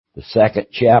the 2nd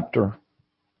chapter,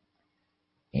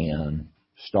 and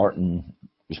starting,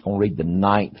 just going to read the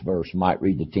 9th verse, might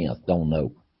read the 10th, don't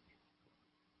know.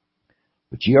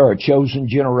 But ye are a chosen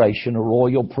generation, a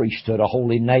royal priesthood, a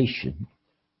holy nation,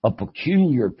 a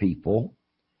peculiar people,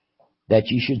 that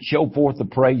ye should show forth the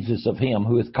praises of him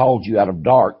who hath called you out of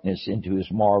darkness into his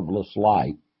marvelous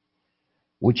light,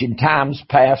 which in times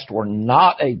past were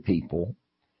not a people,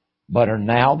 but are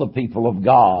now the people of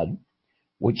God,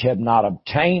 which have not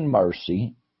obtained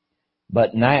mercy,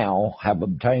 but now have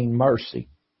obtained mercy.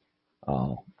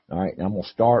 All right, I'm going to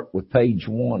start with page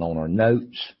 1 on our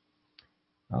notes.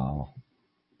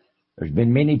 There's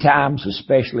been many times,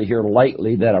 especially here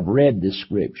lately, that I've read this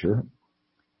scripture.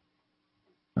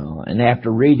 And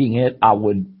after reading it, I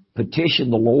would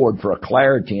petition the Lord for a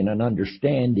clarity and an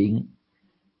understanding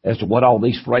as to what all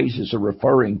these phrases are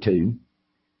referring to.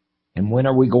 And when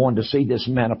are we going to see this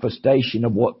manifestation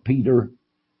of what Peter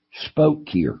spoke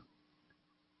here?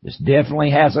 This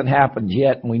definitely hasn't happened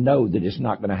yet, and we know that it's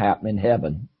not going to happen in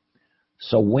heaven.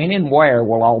 So when and where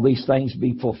will all these things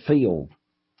be fulfilled?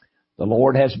 The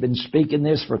Lord has been speaking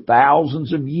this for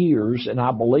thousands of years, and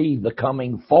I believe the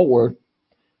coming forth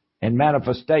and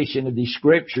manifestation of these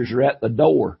scriptures are at the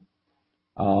door.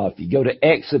 If you go to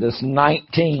Exodus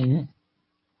 19,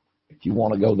 if you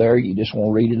want to go there, you just want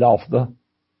to read it off the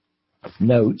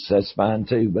notes, that's fine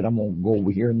too, but I'm going to go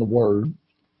over here in the Word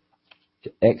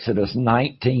to Exodus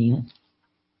 19,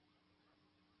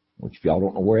 which if y'all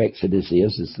don't know where Exodus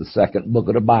is, it's the 2nd book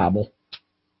of the Bible.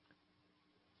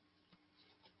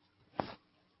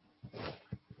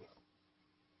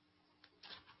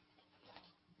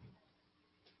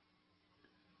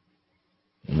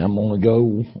 And I'm going to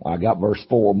go, I got verse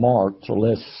 4 marked, so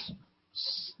let's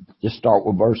just start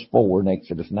with verse 4 in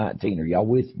Exodus 19. Are y'all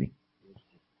with me?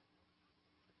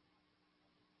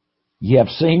 Ye have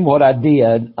seen what I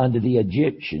did unto the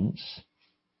Egyptians,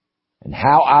 and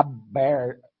how I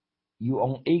bare you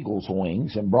on eagle's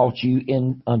wings, and brought you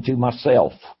in unto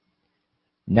myself.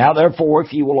 Now therefore,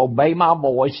 if you will obey my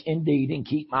voice indeed, and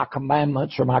keep my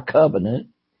commandments or my covenant,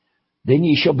 then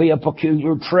ye shall be a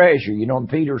peculiar treasure. You know, in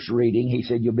Peter's reading, he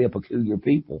said you'll be a peculiar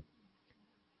people.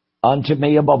 Unto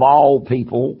me above all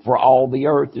people, for all the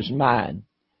earth is mine.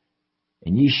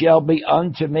 And ye shall be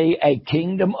unto me a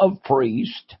kingdom of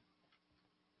priests.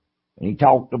 And he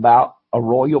talked about a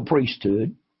royal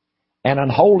priesthood and an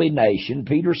holy nation.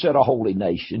 Peter said a holy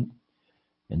nation.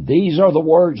 And these are the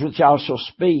words which I shall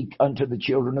speak unto the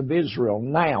children of Israel.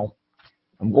 Now,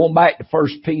 I'm going back to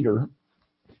 1 Peter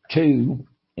 2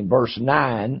 in verse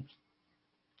 9.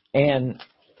 And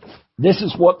this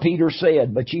is what Peter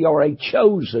said, but ye are a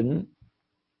chosen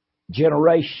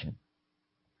generation.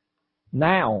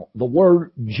 Now, the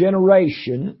word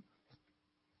generation,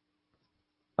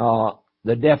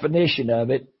 the definition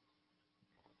of it,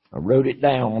 I wrote it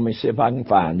down. Let me see if I can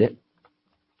find it.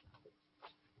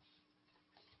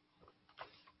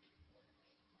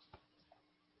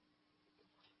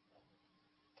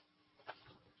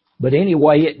 But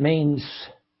anyway, it means,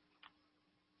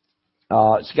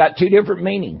 it's got 2 different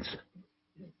meanings.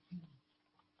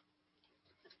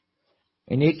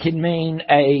 And it can mean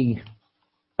a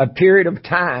period of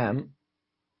time.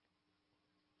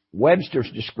 Webster's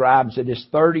describes it as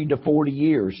 30 to 40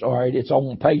 years. All right, it's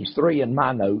on page 3 in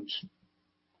my notes,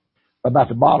 about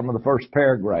the bottom of the first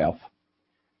paragraph.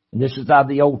 And this is out of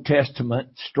the Old Testament,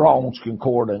 Strong's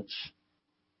Concordance,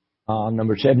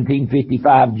 number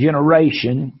 1755.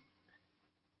 Generation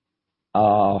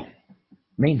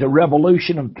means a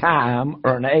revolution of time,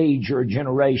 or an age, or a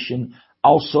generation.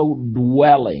 Also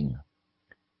dwelling.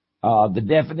 The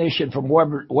definition from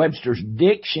Webster's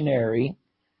dictionary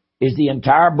is the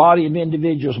entire body of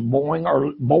individuals born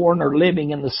or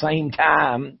living in the same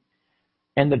time,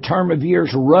 and the term of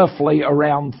years roughly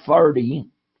around 30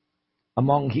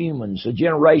 among humans. A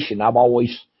generation, I've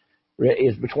always read,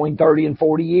 is between 30 and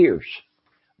 40 years.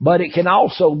 But it can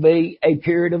also be a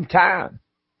period of time.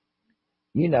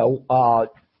 You know,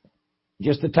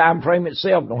 just the time frame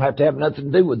itself don't have to have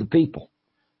nothing to do with the people.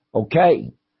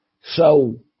 Okay,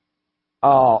 so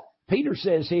Peter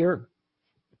says here,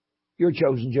 you're a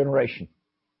chosen generation.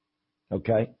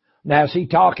 Okay. Now, is he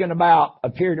talking about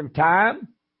a period of time?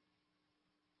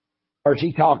 Or is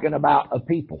he talking about a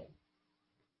people?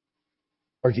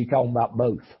 Or is he talking about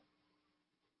both?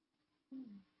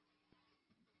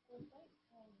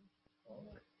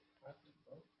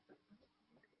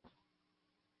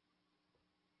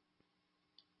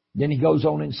 Then he goes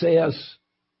on and says,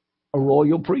 a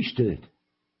royal priesthood.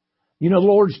 You know, the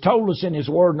Lord's told us in His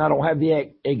Word, and I don't have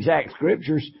the exact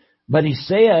scriptures, but He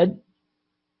said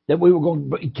that we were going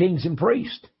to be kings and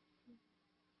priests.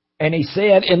 And He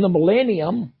said in the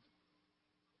millennium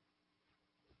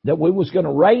that we was going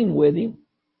to reign with him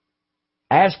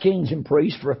as kings and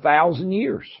priests for 1,000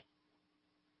 years.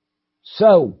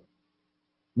 So,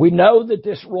 we know that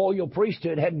this royal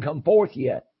priesthood hadn't come forth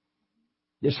yet.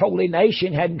 This holy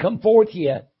nation hadn't come forth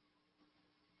yet.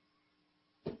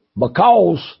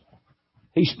 Because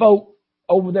he spoke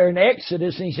over there in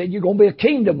Exodus and he said, you're going to be a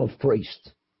kingdom of priests.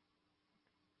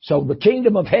 So the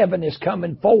kingdom of heaven is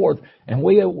coming forth, and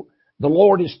the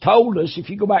Lord has told us, if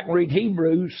you go back and read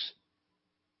Hebrews,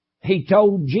 he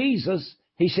told Jesus,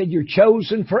 he said, you're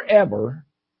chosen forever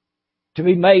to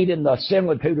be made in the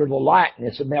similitude or the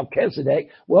likeness of Melchizedek.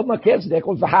 Well, Melchizedek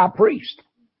was the high priest.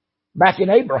 Back in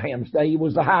Abraham's day, he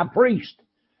was the high priest.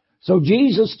 So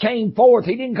Jesus came forth.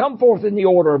 He didn't come forth in the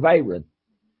order of Aaron.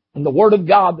 In the Word of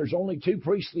God, there's only two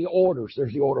priestly orders.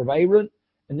 There's the order of Aaron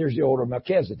and there's the order of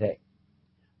Melchizedek.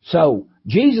 So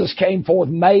Jesus came forth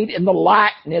made in the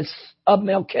likeness of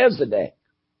Melchizedek.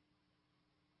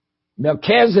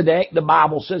 Melchizedek, the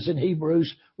Bible says in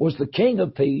Hebrews, was the King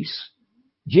of peace.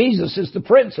 Jesus is the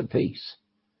Prince of Peace.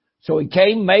 So he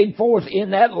came made forth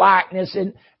in that likeness,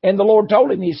 and the Lord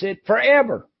told him, he said,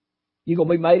 forever you're going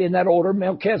to be made in that order of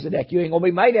Melchizedek. You ain't going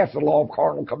to be made after the law of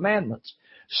carnal commandments.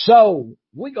 So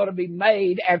we're going to be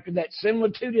made after that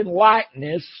similitude and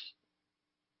likeness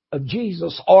of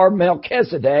Jesus or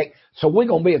Melchizedek. So we're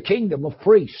going to be a kingdom of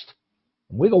priests.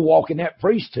 We're going to walk in that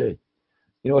priesthood.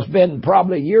 You know, it's been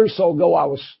probably a year or so ago I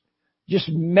was just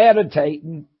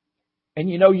meditating. And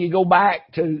you know, you go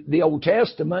back to the Old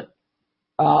Testament,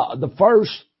 the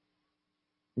first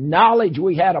knowledge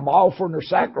we had of offering their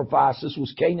sacrifices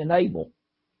was Cain and Abel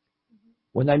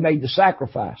when they made the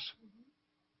sacrifice.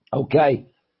 Okay.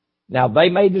 Now they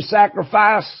made the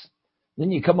sacrifice.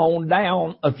 Then you come on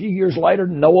down a few years later,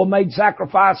 Noah made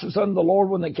sacrifices unto the Lord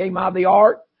when they came out of the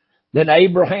ark. Then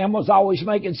Abraham was always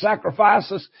making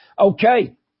sacrifices.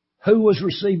 Okay. Who was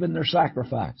receiving their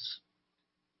sacrifice?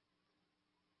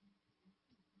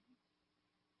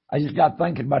 I just got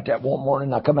thinking about that one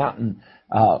morning. I come out and,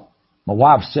 my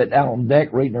wife sat down on the deck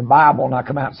reading her Bible, and I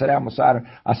come out and sat down beside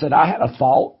her. I said, I had a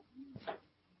thought.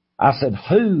 I said,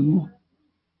 who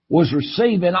was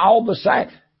receiving all the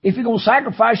if you're going to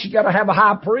sacrifice, you got to have a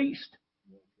high priest.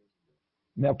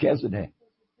 Melchizedek.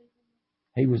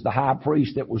 He was the high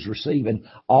priest that was receiving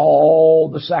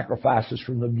all the sacrifices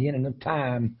from the beginning of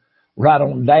time right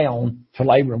on down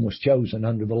till Abram was chosen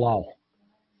under the law.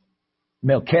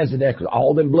 Melchizedek,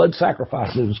 all them blood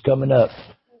sacrifices was coming up.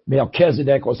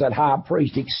 Melchizedek was that high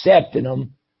priest accepting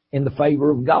them in the favor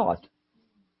of God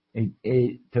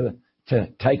to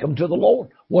take them to the Lord.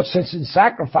 What sense in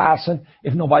sacrificing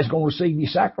if nobody's going to receive your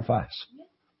sacrifice?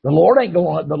 The Lord ain't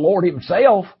going. The Lord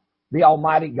Himself, the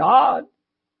Almighty God,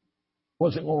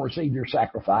 wasn't going to receive your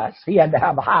sacrifice. He had to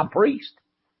have a high priest.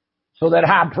 So that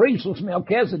high priest was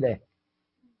Melchizedek,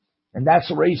 and that's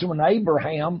the reason when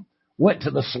Abraham went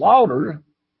to the slaughter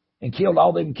and killed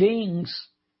all them kings,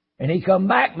 and he come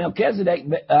back, Melchizedek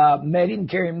met him,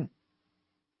 carrying him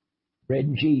bread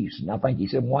and cheese, and I think he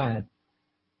said wine.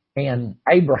 And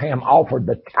Abraham offered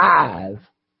the tithe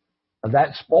of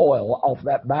that spoil off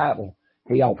that battle.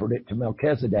 He offered it to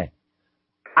Melchizedek.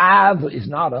 Tithe is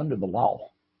not under the law.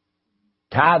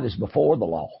 Tithe is before the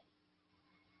law.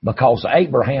 Because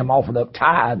Abraham offered up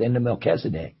tithe into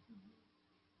Melchizedek.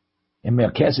 And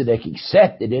Melchizedek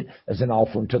accepted it as an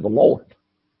offering to the Lord.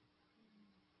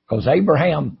 Because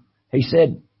Abraham, he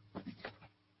said,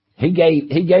 he gave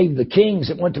the kings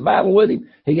that went to battle with him,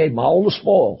 he gave them all the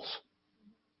spoils.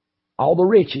 All the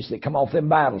riches that come off them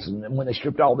battles. And when they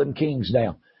stripped all them kings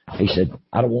down, he said,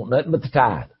 I don't want nothing but the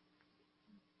tithe.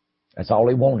 That's all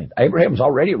he wanted. Abraham was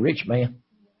already a rich man.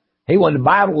 He went to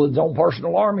battle with his own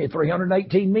personal army of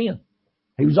 318 men.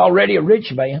 He was already a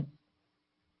rich man.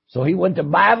 So he went to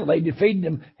battle. They defeated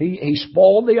him. They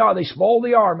spoiled the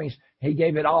armies. He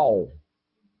gave it all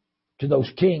to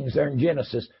those kings there in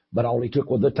Genesis, but all he took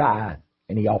was the tithe,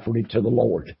 and he offered it to the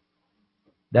Lord.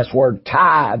 That's where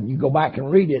tithe, you go back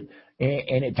and read it,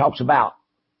 and it talks about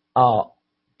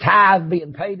tithe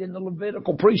being paid in the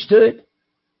Levitical priesthood,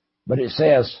 but it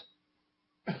says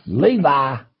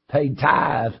Levi paid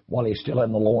tithe while he's still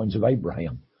in the loins of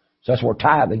Abraham. So that's where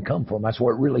tithing come from. That's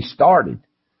where it really started.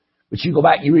 But you go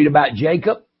back and you read about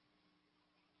Jacob.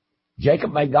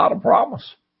 Jacob made God a promise.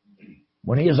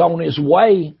 When he was on his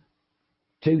way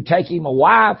to take him a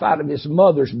wife out of his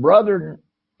mother's brother,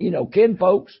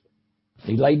 kinfolks,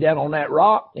 he laid down on that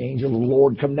rock. The angel of the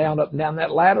Lord come down up and down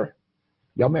that ladder.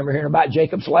 Y'all remember hearing about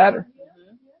Jacob's ladder?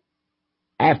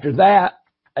 After that,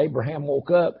 Abraham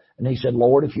woke up and he said,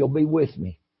 Lord, if you'll be with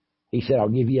me, he said, I'll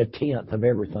give you 1/10 of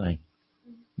everything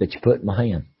that you put in my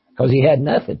hand. Because he had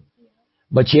nothing.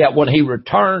 But yet when he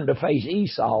returned to face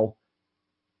Esau,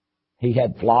 He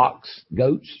had flocks,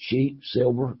 goats, sheep,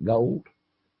 silver, gold,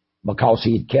 because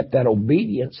he had kept that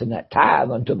obedience and that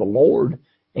tithe unto the Lord,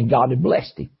 and God had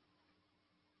blessed him.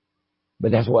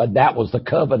 But that was the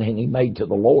covenant he made to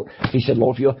the Lord. He said,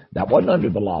 Lord, that wasn't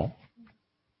under the law.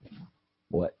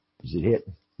 What? Is it hit?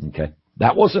 Okay.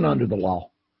 That wasn't under the law.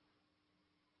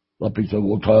 A lot of people say,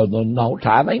 well, no,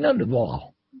 tithe ain't under the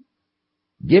law.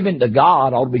 Giving to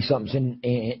God ought to be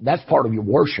something, that's part of your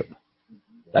worship.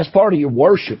 That's part of your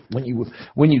worship. When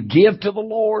you give to the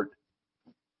Lord,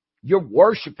 you're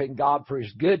worshiping God for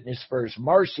His goodness, for His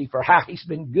mercy, for how He's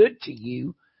been good to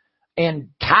you.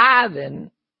 And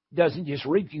tithing doesn't just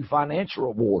reap you financial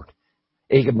reward.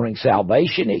 It can bring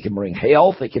salvation. It can bring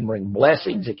health. It can bring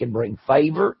blessings. It can bring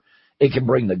favor. It can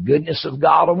bring the goodness of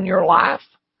God on your life.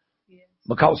 Yes.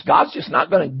 Because God's just not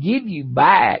going to give you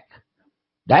back.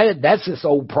 That's this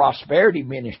old prosperity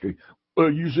ministry.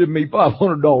 Well, you send me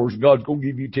 $500, God's going to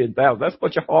give you $10,000. That's a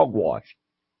bunch of hogwash.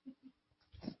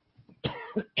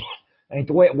 Ain't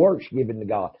the way it works, giving to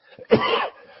God.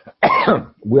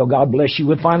 Will God bless you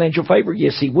with financial favor?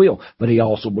 Yes, He will. But He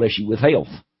also bless you with health.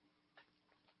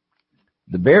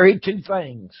 The very two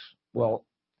things, well,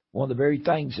 one of the very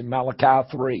things in Malachi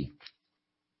 3.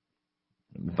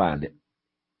 Let me find it.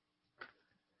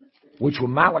 Which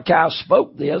when Malachi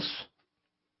spoke this,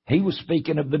 he was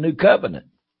speaking of the new covenant.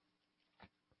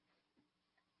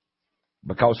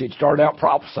 Because he started out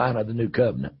prophesying of the new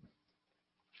covenant.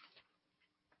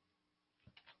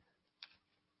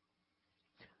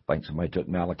 I think somebody took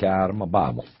Malachi out of my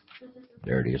Bible.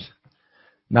 There it is.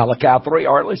 Malachi 3.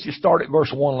 All right, let's just start at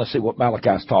verse 1. Let's see what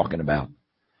Malachi's talking about.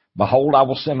 Behold, I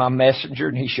will send my messenger,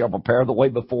 and he shall prepare the way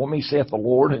before me, saith the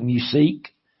Lord whom you seek.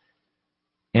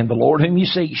 And the Lord whom you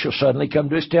seek shall suddenly come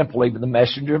to his temple, even the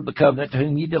messenger of the covenant to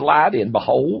whom you delight in.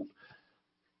 Behold,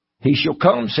 he shall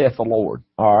come, saith the Lord.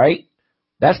 All right.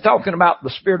 That's talking about the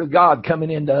Spirit of God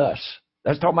coming into us.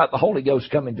 That's talking about the Holy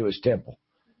Ghost coming to His temple.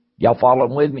 Y'all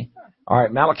following with me? All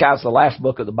right, Malachi's the last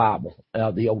book of the Bible,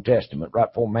 the Old Testament,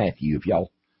 right before Matthew, if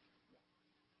y'all.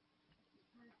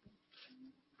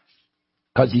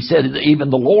 Because he said, even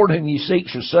the Lord whom you seek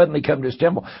shall suddenly come to His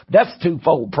temple. That's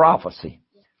twofold prophecy.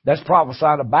 That's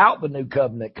prophesying about the new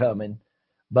covenant coming.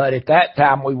 But at that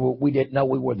time, we didn't know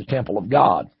we were the temple of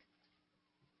God.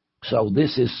 So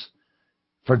this is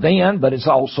for then, but it's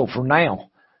also for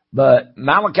now. But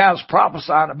Malachi's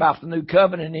prophesying about the new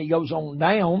covenant, and he goes on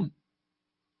down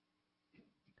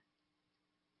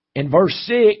in verse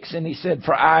 6, and he said,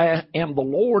 for I am the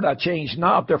Lord, I change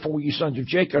not, therefore you sons of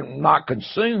Jacob are not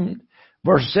consumed.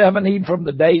 Verse 7, even from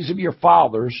the days of your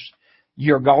fathers,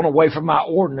 you're gone away from my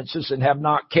ordinances and have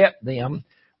not kept them.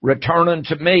 Return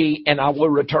unto me, and I will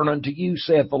return unto you,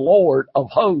 saith the Lord of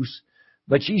hosts.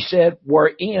 But ye said,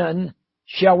 wherein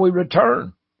shall we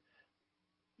return?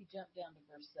 He jumped down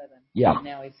to verse 7. Yeah. And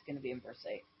now he's going to be in verse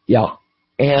 8. Yeah.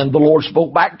 And the Lord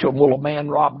spoke back to him, will a man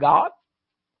rob God?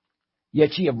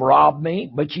 Yet ye have robbed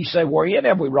me. But ye say, wherein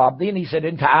have we robbed thee? And he said,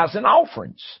 in tithes and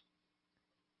offerings.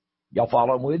 Y'all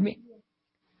following with me?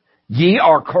 Ye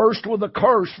are cursed with a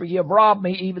curse, for ye have robbed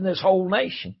me, even this whole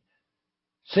nation.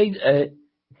 See,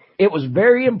 it was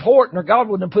very important, or God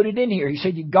wouldn't have put it in here. He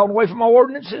said, you've gone away from my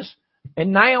ordinances.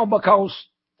 And now, because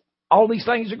all these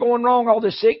things are going wrong, all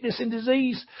this sickness and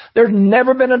disease, there's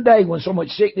never been a day when so much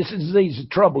sickness and disease and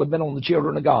trouble have been on the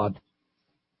children of God.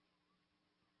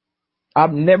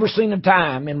 I've never seen a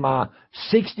time in my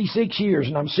 66 years,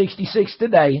 and I'm 66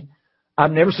 today,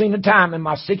 I've never seen a time in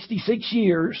my 66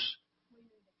 years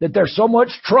that there's so much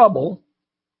trouble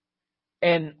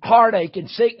and heartache and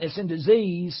sickness and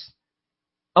disease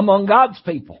among God's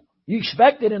people. You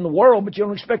expect it in the world, but you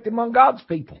don't expect it among God's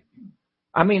people.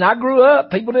 I mean, I grew up,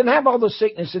 people didn't have all the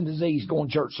sickness and disease going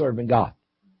to church serving God.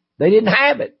 They didn't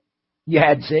have it. You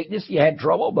had sickness, you had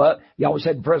trouble, but you always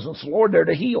had the presence of the Lord there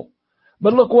to heal.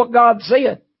 But look what God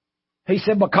said. He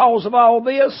said, because of all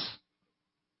this,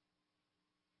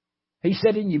 He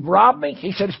said, and you've robbed me.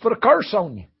 He said, it's put a curse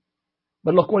on you.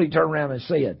 But look what He turned around and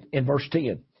said in verse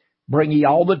 10. Bring ye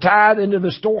all the tithe into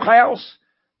the storehouse,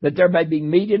 that there may be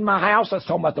meat in my house. That's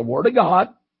talking about the Word of God.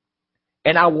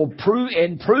 And I will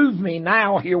prove me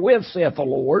now herewith, saith the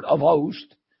Lord of hosts,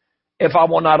 if I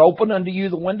will not open unto you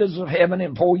the windows of heaven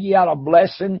and pour ye out a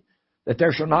blessing, that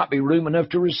there shall not be room enough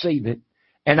to receive it.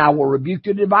 And I will rebuke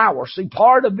the devourer. See,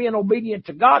 part of being obedient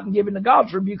to God and giving to God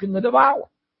is rebuking the devourer.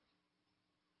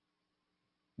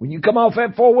 When you come off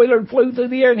that four-wheeler and flew through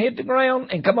the air and hit the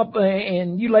ground and come up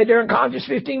and you lay there unconscious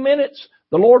 15 minutes,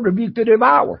 the Lord rebuked the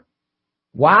devourer.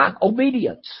 Why?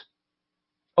 Obedience.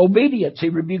 Obedience. He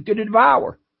rebuked the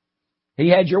devourer. He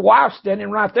had your wife standing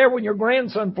right there when your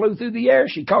grandson flew through the air.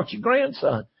 She caught your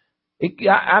grandson.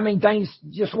 Things,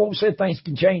 just what we said, things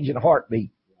can change in a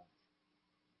heartbeat.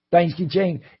 Things can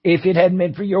change. If it hadn't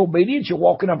been for your obedience, you're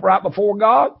walking up right before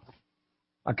God,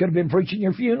 I could have been preaching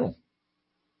your funeral.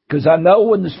 Because I know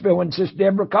when Sister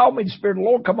Deborah called me, the Spirit of the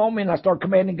Lord come on me, and I started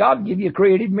commanding God to give you a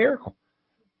creative miracle.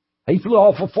 He flew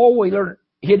off a four-wheeler,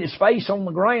 hit his face on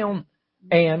the ground,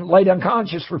 and laid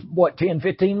unconscious for, 10,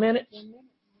 15 minutes?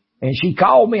 And she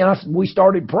called me, and we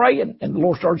started praying, and the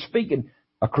Lord started speaking.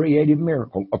 A creative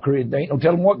miracle. There ain't no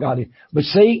telling what God is. But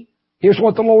see, here's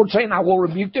what the Lord's saying. I will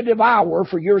rebuke the devourer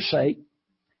for your sake,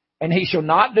 and he shall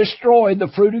not destroy the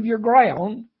fruit of your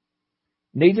ground,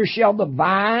 neither shall the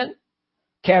vine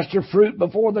cast her fruit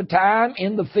before the time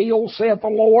in the field, saith the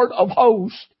Lord of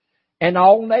hosts, and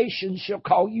all nations shall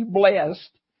call you blessed,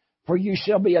 for you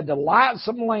shall be a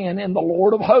delightsome land in the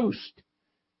Lord of hosts.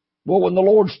 Well, when the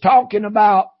Lord's talking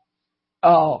about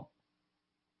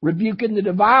rebuking the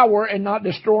devourer and not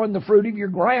destroying the fruit of your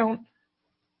ground,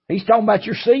 he's talking about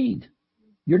your seed,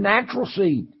 your natural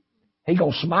seed. He's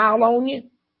going to smile on you.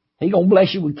 He's going to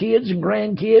bless you with kids and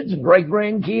grandkids and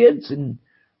great-grandkids and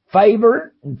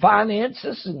favor and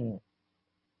finances. And,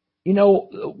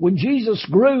 when Jesus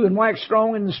grew and waxed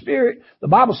strong in the Spirit, the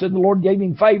Bible said the Lord gave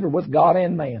him favor with God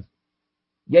and man.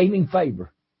 Gave him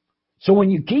favor. So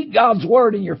when you keep God's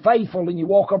word and you're faithful and you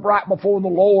walk up right before the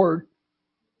Lord,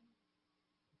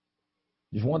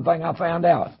 there's one thing I found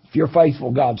out. If you're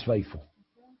faithful, God's faithful.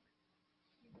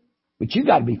 But you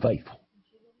got to be faithful.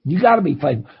 You got to be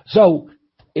faithful. So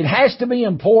it has to be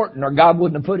important, or God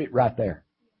wouldn't have put it right there.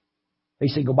 He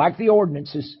said, go back to the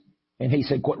ordinances. And he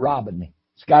said, quit robbing me.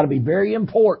 It's got to be very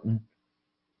important.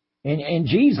 And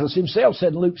Jesus himself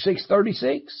said in Luke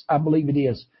 6:36, I believe it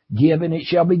is, give and it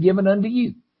shall be given unto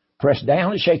you. Pressed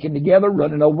down and shaken together,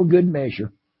 running over good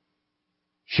measure,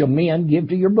 shall men give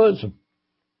to your bosom.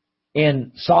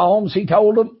 In Psalms, he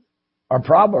told them, or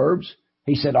Proverbs,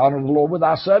 he said, honor the Lord with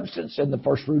thy substance and the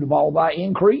first fruit of all thy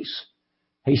increase.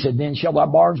 He said, then shall thy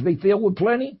barns be filled with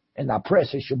plenty, and thy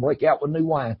presses shall break out with new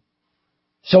wine.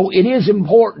 So it is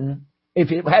important.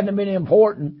 If it hadn't been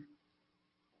important,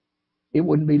 it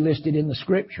wouldn't be listed in the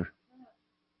Scripture.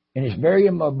 And it's very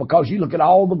important because you look at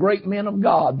all the great men of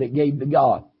God that gave to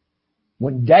God.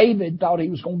 When David thought he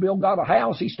was going to build God a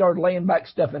house, he started laying back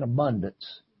stuff in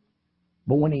abundance.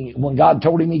 But when God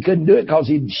told him he couldn't do it because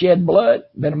he'd shed blood,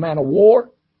 been a man of war,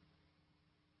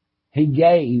 he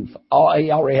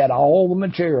already had all the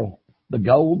material, the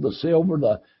gold, the silver,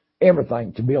 the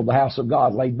everything to build the house of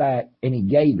God laid back, and he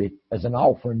gave it as an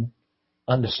offering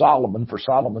unto Solomon for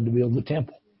Solomon to build the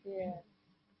temple. Yeah.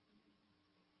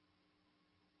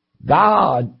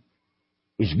 God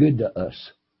is good to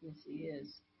us. Yes, he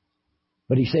is.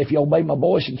 But he said, if you obey my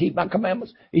voice and keep my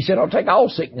commandments, he said, I'll take all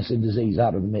sickness and disease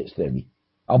out of the midst of you.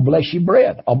 I'll bless you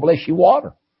bread. I'll bless you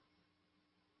water.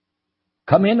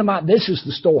 Come into this is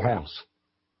the storehouse.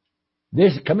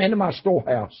 Come into my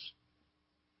storehouse.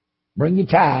 Bring your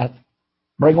tithe.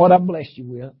 Bring what I've blessed you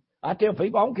with. I tell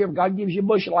people, I don't care if God gives you a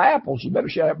bushel of apples. You better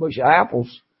share that bushel of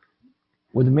apples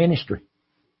with the ministry.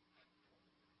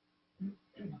 You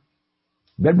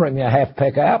better bring me a half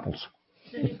peck of apples.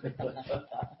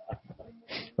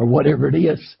 Or whatever it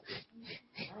is.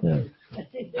 Yeah.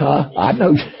 I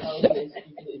know.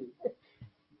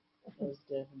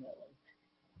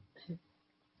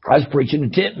 I was preaching a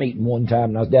tent meeting one time,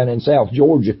 and I was down in South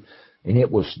Georgia, and it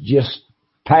was just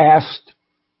past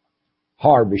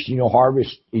harvest.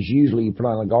 Harvest is usually, you put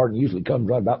on a garden, usually comes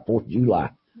right about 4th of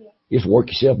July. Yeah. Just work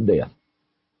yourself to death.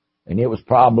 And it was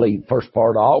probably first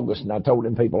part of August, and I told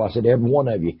them people, I said, every one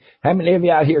of you, how many of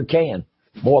you out here can?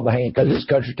 More of the hand, because it's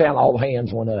country town, all the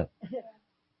hands went up.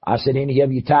 I said, any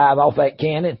of you tithe off that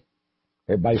cannon?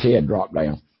 Everybody's head dropped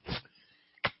down.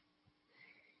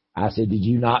 I said, did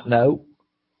you not know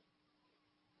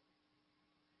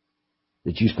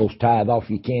that you're supposed to tithe off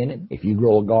your cannon if you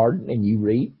grow a garden and you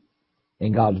reap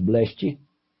and God's blessed you?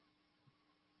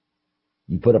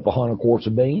 You put up 100 quarts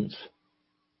of beans,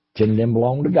 10 of them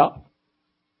belong to God.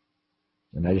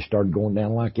 And I just started going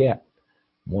down like that.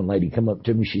 One lady come up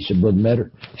to me, she said, Brother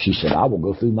Metter, she said, I will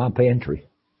go through my pantry.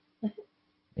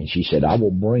 And she said, I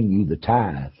will bring you the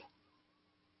tithe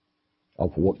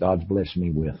of what God's blessed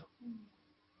me with.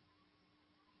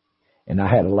 And I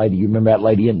had a lady, you remember that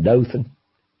lady in Dothan?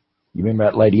 You remember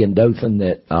that lady in Dothan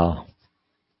that,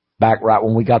 back right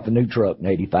when we got the new truck in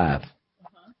 85?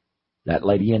 Uh-huh. That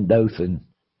lady in Dothan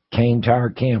came to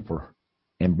our camper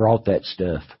and brought that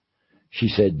stuff. She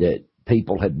said that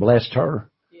people had blessed her.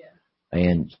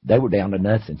 And they were down to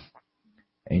nothing.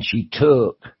 And she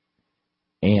took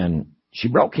and she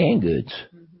brought canned goods.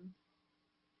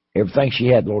 Mm-hmm. Everything she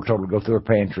had, the Lord told her to go through her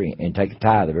pantry and take a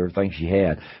tithe of everything she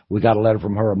had. We got a letter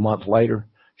from her a month later.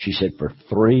 She said for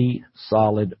 3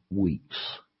 solid weeks,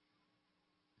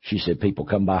 she said people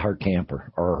come by her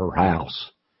camper or her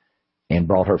house and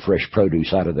brought her fresh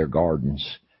produce out of their gardens.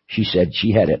 She said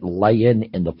she had it laying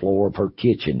in the floor of her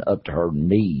kitchen up to her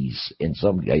knees in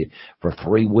some day for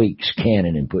 3 weeks,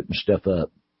 canning and putting stuff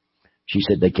up. She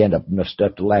said they canned up enough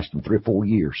stuff to last them 3 or 4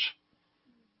 years.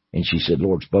 And she said,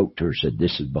 Lord spoke to her, said,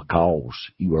 this is because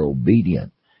you are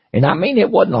obedient. And I mean, it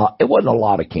wasn't a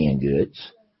lot of canned goods.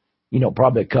 You know,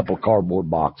 probably a couple of cardboard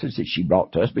boxes that she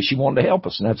brought to us, but she wanted to help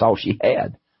us, and that's all she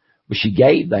had. But she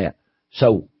gave that.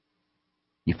 So,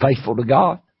 you faithful to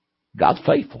God? God's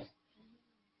faithful.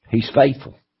 He's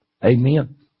faithful.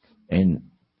 Amen. And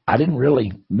I didn't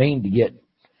really mean to get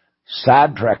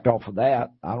sidetracked off of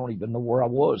that. I don't even know where I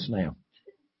was now.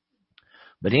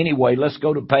 But anyway, let's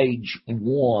go to page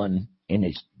 1, and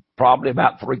it's probably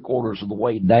about 3/4 of the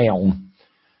way down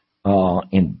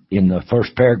in the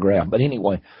first paragraph. But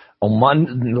anyway,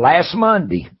 on last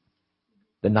Monday,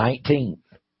 the 19th,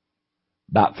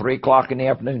 about 3 o'clock in the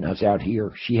afternoon, I was out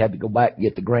here. She had to go back and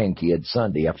get the grandkids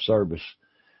Sunday after service.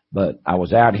 But I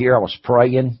was out here. I was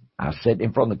praying. I sat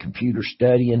in front of the computer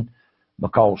studying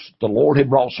because the Lord had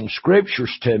brought some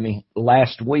scriptures to me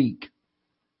last week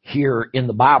here in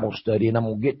the Bible study, and I'm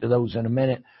going to get to those in a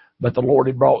minute. But the Lord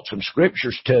had brought some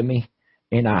scriptures to me,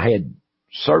 and I had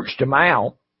searched them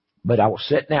out, but I was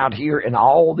sitting out here, and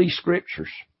all these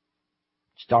scriptures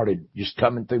started just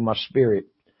coming through my spirit.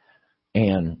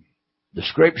 And the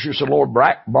scriptures the Lord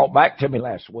brought back to me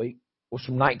last week was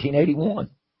from 1981.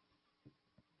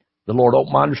 The Lord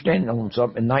opened my understanding on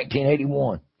something in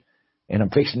 1981, and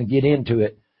I'm fixing to get into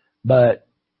it. But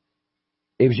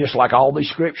it was just like all these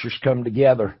scriptures come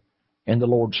together, and the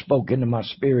Lord spoke into my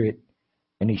spirit,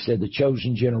 and He said, the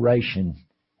chosen generation,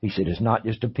 He said, it's not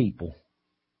just a people.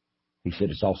 He said,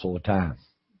 it's also a time.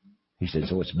 He said,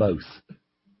 so it's both.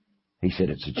 He said,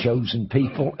 it's a chosen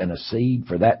people and a seed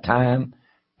for that time.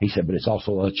 He said, but it's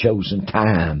also a chosen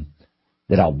time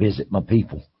that I'll visit my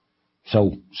people.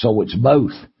 So it's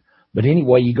both. But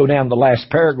anyway, you go down to the last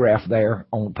paragraph there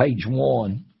on page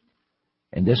 1.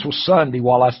 And this was Sunday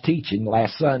while I was teaching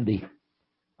last Sunday.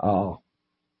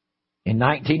 In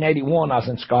 1981, I was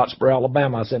in Scottsboro,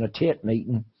 Alabama. I was in a tent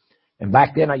meeting. And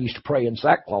back then I used to pray in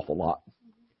sackcloth a lot.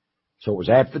 So it was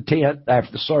after the tent,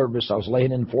 after the service, I was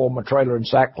laying in the floor of my trailer in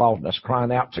sackcloth, and I was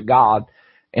crying out to God.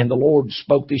 And the Lord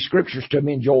spoke these scriptures to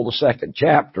me in Joel, the 2nd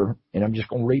chapter. And I'm just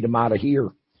going to read them out of here.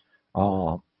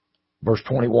 Verse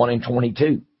 21 and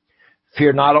 22.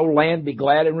 Fear not, O land, be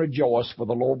glad and rejoice, for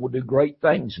the Lord will do great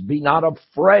things. Be not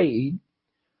afraid,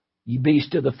 ye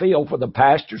beasts of the field, for the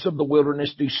pastures of the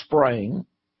wilderness do spring.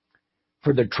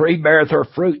 For the tree beareth her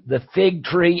fruit, the fig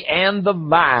tree and the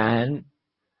vine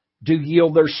do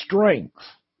yield their strength.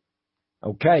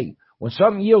 Okay, when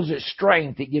something yields its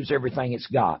strength, it gives everything it's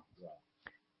got.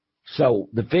 So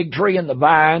the fig tree and the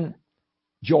vine,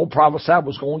 Joel prophesied,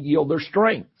 was going to yield their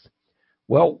strength.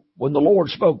 Well, when the Lord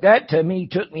spoke that to me, He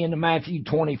took me into Matthew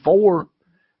 24,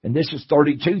 and this is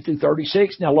 32 through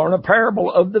 36. Now learn a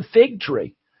parable of the fig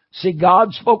tree. See,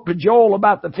 God spoke to Joel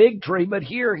about the fig tree, but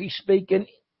here He's speaking,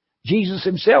 Jesus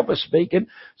Himself is speaking,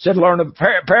 said, learn a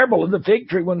parable of the fig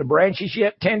tree. When the branch is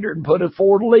yet tender and putteth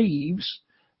forth leaves,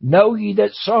 know ye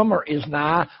that summer is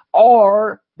nigh,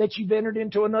 or that you've entered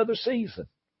into another season.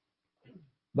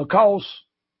 Because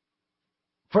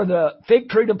for the fig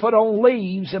tree to put on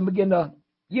leaves and begin to,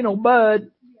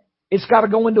 bud, it's got to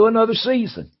go into another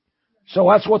season. So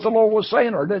that's what the Lord was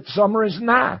saying, or that summer is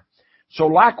nigh. So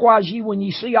likewise, when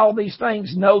you see all these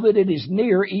things, know that it is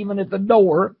near, even at the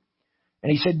door.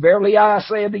 And He said, verily I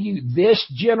say unto you, this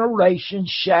generation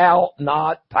shall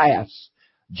not pass.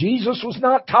 Jesus was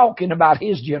not talking about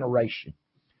His generation.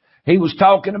 He was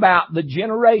talking about the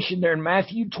generation there in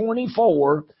Matthew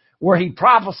 24, where He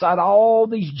prophesied all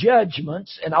these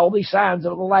judgments and all these signs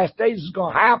of the last days is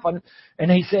going to happen.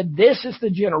 And He said, this is the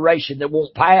generation that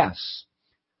won't pass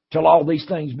till all these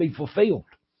things be fulfilled.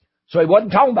 So He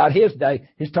wasn't talking about His day.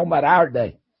 He's talking about our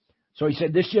day. So He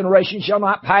said, this generation shall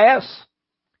not pass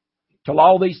till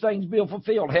all these things be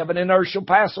fulfilled. Heaven and earth shall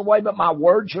pass away, but my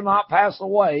word shall not pass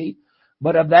away.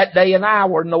 But of that day and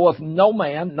hour knoweth no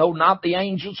man, no, not the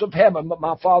angels of heaven, but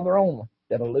my Father only.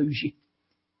 That'll lose you.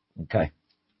 Okay.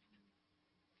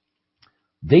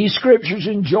 These scriptures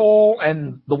in Joel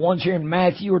and the ones here in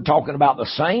Matthew are talking about the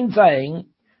same thing,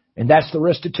 and that's the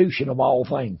restitution of all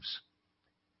things.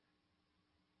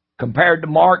 Compared to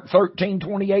Mark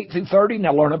 13:28 through 30,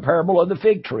 now learn a parable of the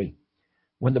fig tree.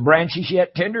 When the branch is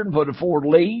yet tender and put forth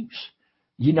leaves,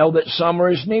 you know that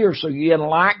summer is near. So ye in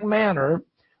like manner,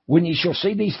 When ye shall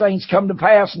see these things come to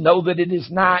pass, know that it is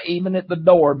nigh, even at the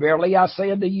door. Verily I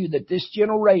say unto you that this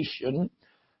generation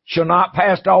shall not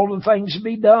pass till all the things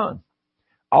be done.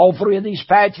 All three of these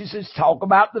passages talk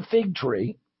about the fig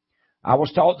tree. I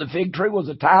was taught the fig tree was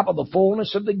a type of the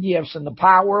fullness of the gifts and the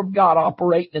power of God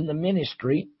operating in the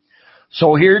ministry.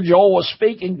 So here Joel was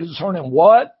speaking concerning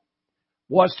what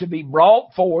was to be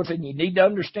brought forth, and you need to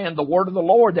understand the word of the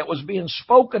Lord that was being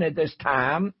spoken at this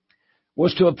time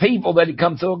was to a people that had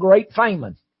come through a great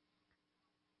famine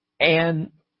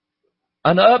and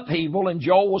an upheaval, and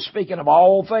Joel was speaking of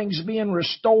all things being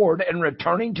restored and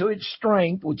returning to its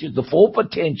strength, which is the full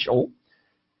potential,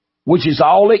 which is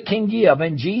all it can give.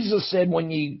 And Jesus said, when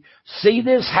you see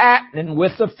this happening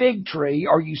with the fig tree,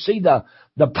 or you see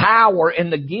the power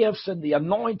and the gifts and the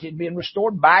anointed being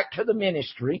restored back to the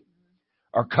ministry,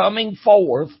 or coming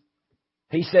forth,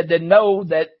 he said to know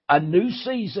that a new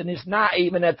season is not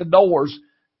even at the doors.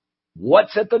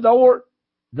 What's at the door?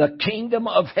 The kingdom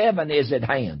of heaven is at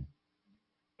hand.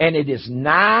 And it is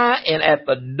nigh and at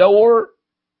the door.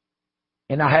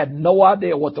 And I had no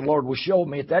idea what the Lord was showing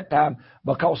me at that time,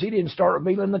 because he didn't start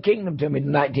revealing the kingdom to me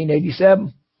in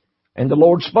 1987. And the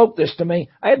Lord spoke this to me.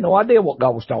 I had no idea what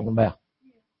God was talking about.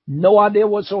 No idea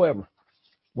whatsoever.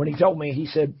 When he told me, he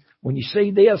said, when you see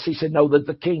this, he said, know that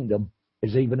the kingdom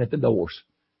is even at the doors.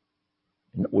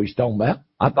 You know what he's talking about?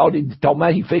 I thought he was talking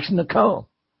about he's fixing to come.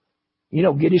 You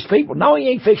know, get his people. No, he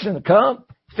ain't fixing to come.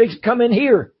 He's fixing to come in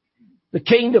here. The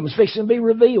kingdom is fixing to be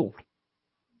revealed.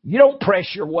 You don't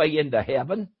press your way into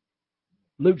heaven.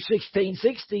 Luke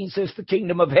 16:16 says the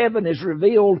kingdom of heaven is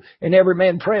revealed and every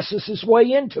man presses his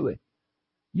way into it.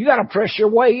 You got to press your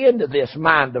way into this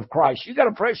mind of Christ. You got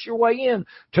to press your way in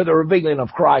to the revealing of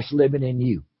Christ living in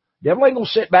you. Devil ain't going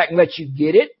to sit back and let you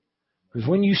get it, because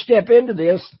when you step into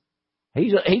this,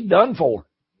 he's done for.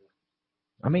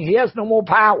 I mean, he has no more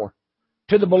power.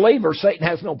 To the believer, Satan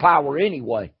has no power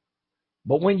anyway.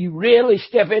 But when you really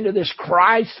step into this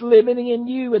Christ living in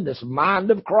you, and this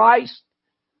mind of Christ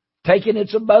taking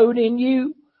its abode in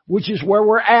you, which is where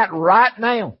we're at right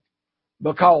now,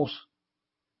 because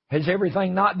has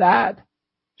everything not died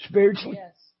spiritually?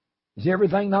 Yes. Has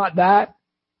everything not died?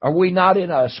 Are we not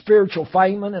in a spiritual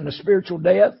famine and a spiritual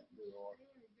death?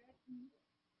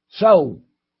 So,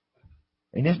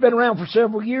 and it's been around for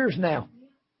several years now.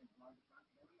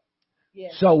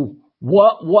 Yes. So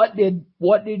what did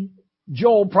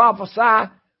Joel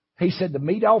prophesy? He said the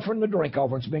meat offering and the drink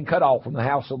offering has been cut off from the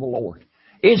house of the Lord.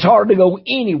 It's hard to go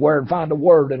anywhere and find a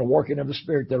word and a working of the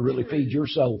Spirit that really feeds your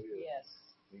soul.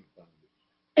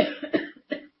 Yes.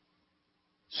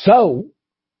 So,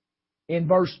 in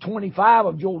verse 25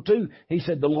 of Joel 2, he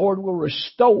said, the Lord will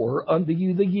restore unto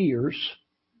you the years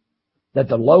that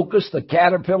the locust, the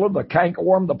caterpillar, the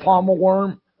cankerworm, the palmer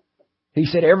worm, he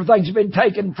said, everything's been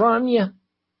taken from you.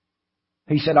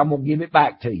 He said, I'm going to give it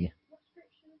back to you.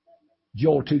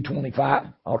 Joel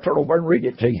 2:25. I'll turn over and read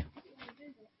it to you,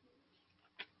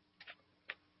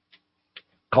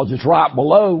 because it's right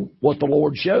below what the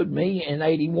Lord showed me in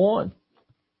 81.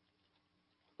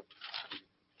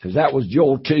 Because that was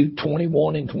Joel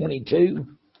 2:21 and 22.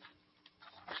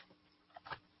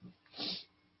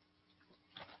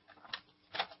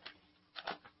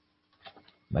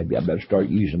 Maybe I better start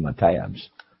using my tabs.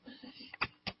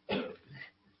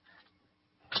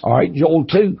 All right, Joel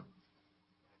 2.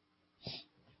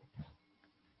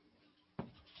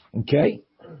 Okay.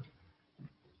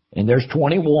 And there's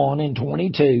 21 and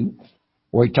 22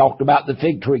 where he talked about the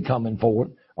fig tree coming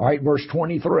forward. All right, verse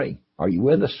 23. Are you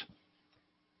with us?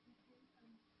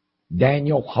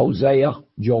 Daniel, Hosea,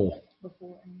 Joel.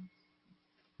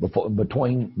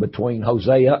 Between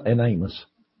Hosea and Amos.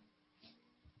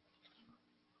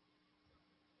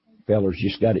 Fellers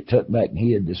just got it tucked back and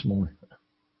hid this morning.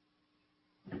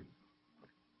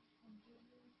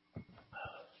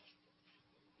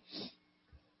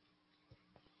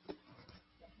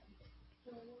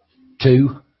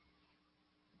 Two.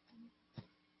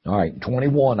 All right,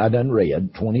 21 I done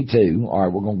read. 22. All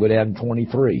right, we're going to go down to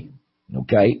 23.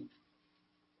 Okay.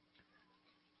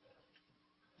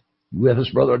 You with us,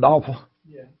 Brother Adolfo?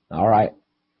 Yeah. All right.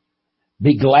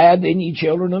 Be glad then, ye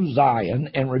children of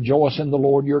Zion, and rejoice in the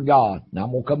Lord your God. Now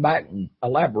I'm going to come back and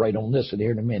elaborate on this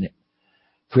here in a minute.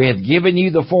 For he hath given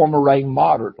you the former rain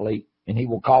moderately, and he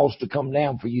will cause to come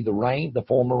down for you the rain, the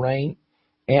former rain,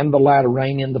 and the latter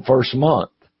rain in the first month.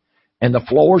 And the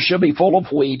floor shall be full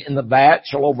of wheat, and the vat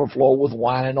shall overflow with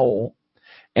wine and oil.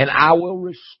 And I will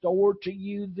restore to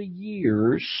you the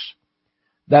years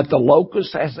that the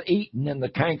locust has eaten, and the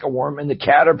cankerworm, and the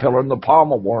caterpillar, and the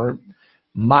palmer worm,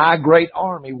 my great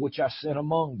army which I sent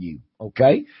among you.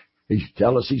 Okay? He's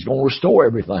telling us he's going to restore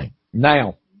everything.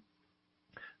 Now,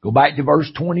 Go back to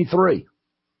verse 23.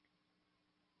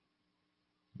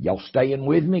 Y'all staying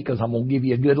with me? Because I'm going to give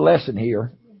you a good lesson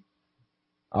here.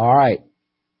 All right.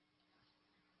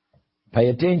 Pay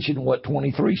attention to what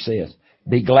 23 says.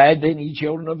 Be glad then, ye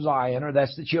children of Zion, or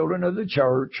that's the children of the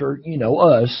church, or,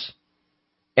 us,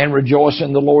 and rejoice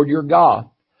in the Lord your God.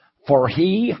 For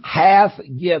he hath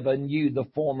given you the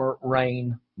former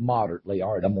rain moderately.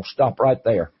 All right, I'm going to stop right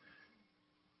there.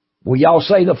 Will y'all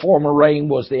say the former rain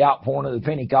was the outpouring of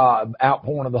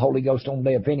the Holy Ghost on the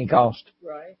day of Pentecost?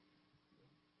 Right.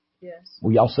 Yes.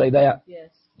 Will y'all say that? Yes.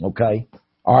 Okay.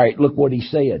 All right, look what he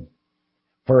said.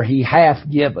 For he hath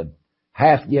given.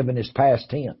 Hath given is past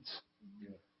tense.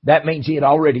 That means he had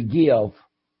already give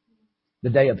the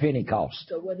day of Pentecost.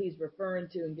 So what he's referring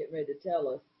to and getting ready to tell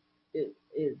us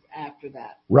is after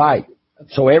that. Right. Okay.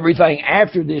 So everything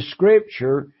after this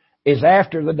scripture is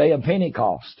after the day of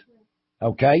Pentecost.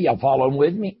 Okay, y'all following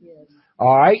with me? Yes.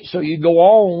 All right, so you go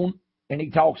on, and he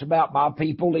talks about my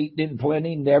people eating in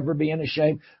plenty, never being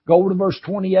ashamed. Go over to verse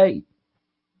 28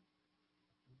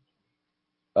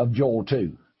 of Joel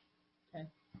 2. Okay.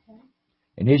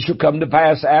 And it shall come to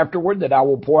pass afterward that I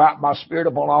will pour out my spirit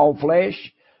upon all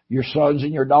flesh. Your sons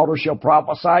and your daughters shall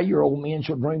prophesy. Your old men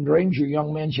shall dream dreams. Your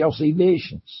young men shall see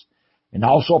visions. And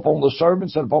also upon the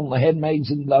servants and upon the handmaids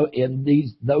in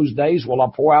those days will I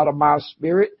pour out of my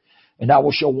spirit. And I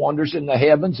will show wonders in the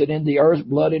heavens and in the earth,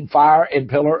 blood and fire and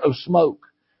pillar of smoke.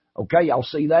 Okay, y'all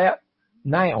see that?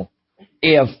 Now,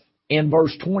 if in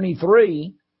verse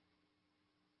 23,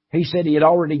 he said he had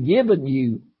already given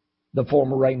you the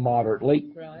former rain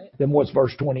moderately, Right. then what's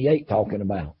verse 28 talking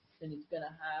about? Then he's going to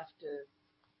have to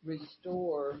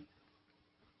restore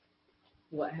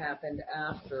what happened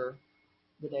after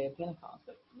the day of Pentecost.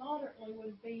 But moderately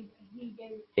would be he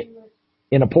gave it to us.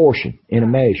 In a portion, in a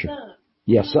measure. Some.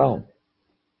 Yes, some.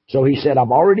 So he said,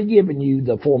 I've already given you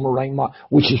the former rain,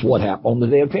 which is what happened on the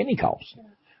day of Pentecost.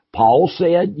 Paul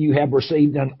said, you have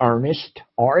received an earnest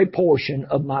or a portion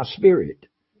of my spirit.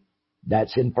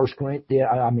 That's in 2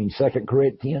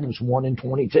 Corinthians 1 and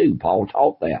 22. Paul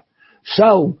taught that.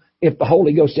 So, if the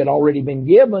Holy Ghost had already been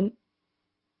given,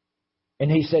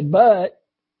 and he said,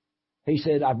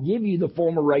 I've given you the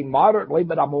former rain moderately,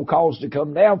 but I'm going to cause to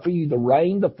come down for you the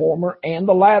rain, the former and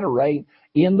the latter rain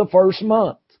in the first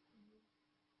month.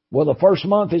 Well, the first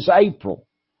month is April.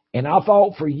 And I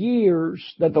thought for years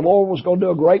that the Lord was going to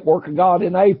do a great work of God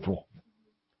in April.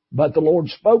 But the Lord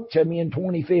spoke to me in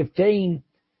 2015,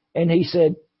 and he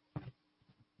said,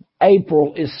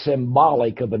 April is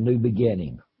symbolic of a new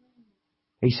beginning.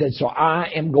 He said, so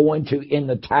I am going to, in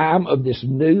the time of this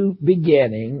new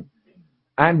beginning,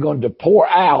 I'm going to pour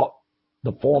out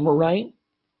the former rain,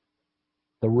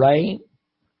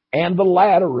 and the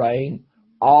latter rain,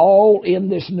 all in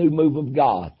this new move of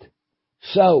God.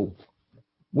 So,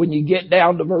 when you get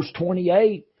down to verse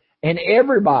 28, and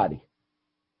everybody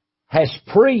has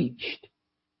preached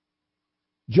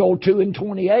Joel 2 and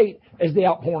 28 as the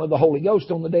outpouring of the Holy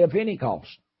Ghost on the day of Pentecost.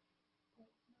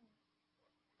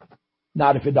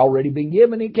 Not if it had already been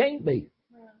given, it can't be.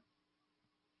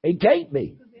 It can't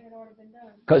be.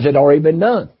 Because it had already been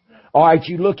done. All right,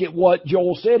 you look at what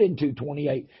Joel said in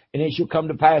 2:28. And it shall come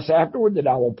to pass afterward that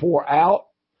I will pour out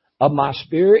of my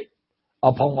spirit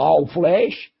upon all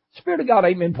flesh. The Spirit of God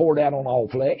ain't been poured out on all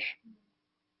flesh.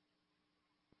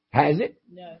 Has it?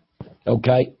 No.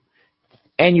 Okay.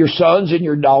 And your sons and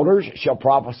your daughters shall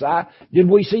prophesy. Did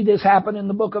we see this happen in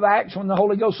the book of Acts when the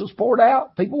Holy Ghost was poured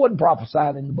out? People wasn't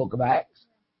prophesying in the book of Acts.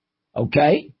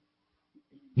 Okay.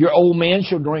 Your old men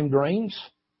shall dream dreams.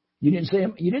 You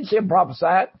didn't see them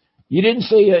prophesy. You didn't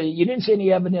see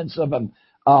any evidence of them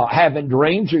having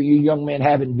dreams, or you young men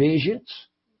having visions.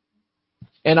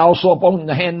 And also upon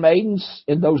the handmaidens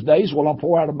in those days will I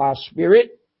pour out of my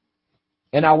spirit,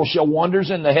 and I will show wonders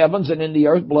in the heavens and in the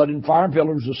earth, blood and fire and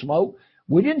pillars of smoke.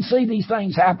 We didn't see these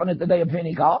things happen at the day of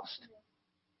Pentecost.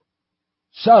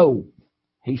 So,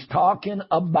 he's talking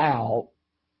about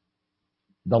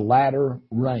the latter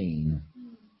rain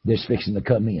that's fixing to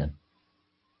come in.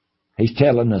 He's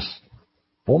telling us,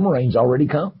 former rain's already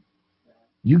come.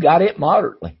 You got it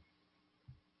moderately.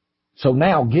 So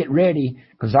now get ready,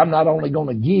 because I'm not only going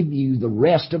to give you the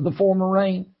rest of the former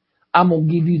rain, I'm going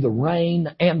to give you the rain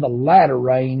and the latter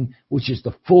rain, which is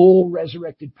the full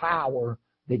resurrected power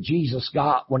that Jesus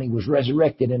got when he was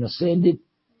resurrected and ascended.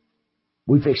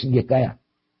 We fixing to get that.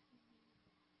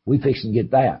 We fixing to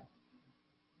get that.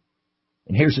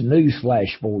 And here's a news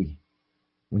flash for you.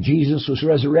 When Jesus was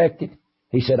resurrected,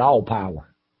 he said, all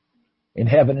power in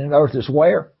heaven and earth is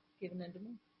where? Given unto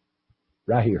me.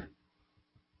 Right here.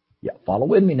 Yeah, follow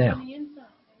with me now.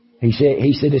 He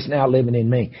said it's now living in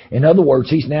me. In other words,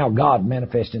 he's now God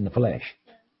manifest in the flesh.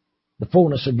 The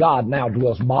fullness of God now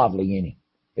dwells bodily in him.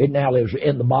 It now lives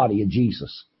in the body of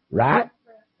Jesus. Right?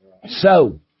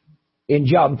 So, in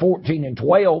John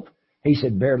 14:12, he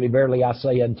said, Verily, verily, I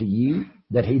say unto you,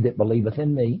 that he that believeth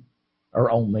in me,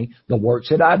 or on me, the works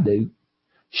that I do,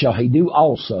 shall he do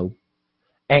also.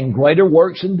 And greater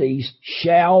works than these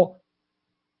shall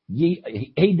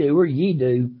he do, or ye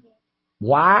do.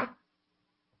 Why?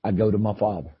 I go to my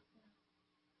Father.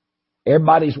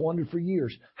 Everybody's wondered for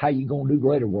years, how you going to do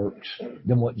greater works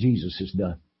than what Jesus has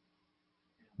done?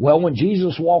 Well, when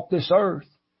Jesus walked this earth,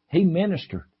 he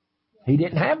ministered. He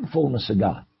didn't have the fullness of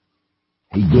God.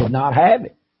 He did not have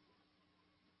it.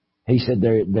 He said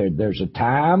there's a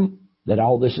time that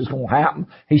all this is going to happen.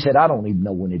 He said, I don't even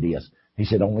know when it is. He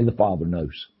said, only the Father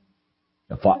knows.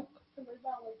 So we've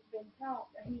always been taught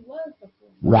that he was the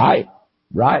fullness of Right, God.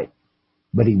 right.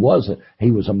 But he wasn't.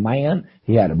 He was a man.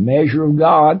 He had a measure of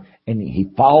God, and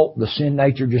he fought the sin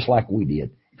nature just like we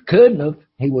did. Couldn't have.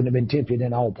 He wouldn't have been tempted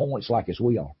in all points like as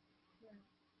we are.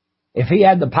 If he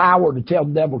had the power to tell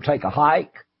the devil to take a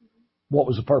hike, what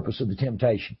was the purpose of the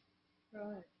temptation?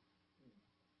 Right.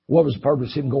 What was the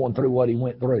purpose of him going through what he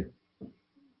went through?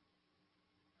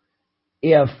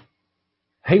 If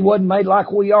he wasn't made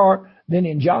like we are, then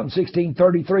in John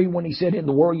 16:33, when he said, in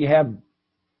the world you have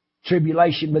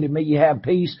tribulation, but in me you have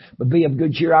peace, but be of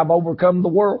good cheer, I've overcome the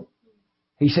world.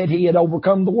 He said he had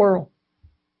overcome the world.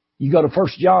 You go to 1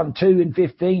 John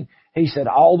 2:15, he said,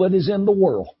 all that is in the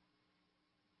world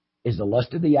is the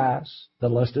lust of the eyes, the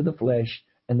lust of the flesh,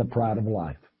 and the pride of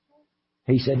life.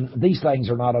 He said, these things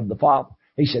are not of the Father.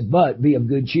 He said, but be of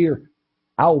good cheer.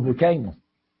 I overcame them.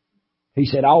 He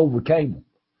said, I overcame them.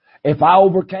 If I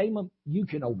overcame them, you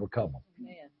can overcome them.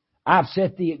 Amen. I've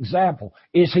set the example.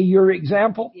 Is he your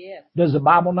example? Yes. Does the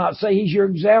Bible not say he's your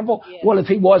example? Yes. Well, if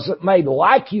he wasn't made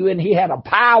like you and he had a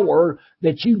power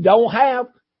that you don't have,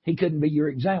 he couldn't be your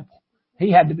example.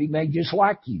 He had to be made just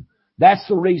like you. That's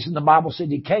the reason the Bible said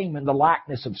he came in the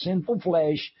likeness of sinful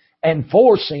flesh and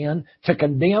for sin, to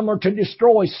condemn or to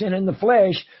destroy sin in the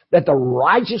flesh, that the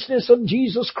righteousness of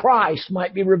Jesus Christ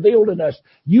might be revealed in us.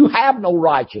 You have no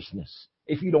righteousness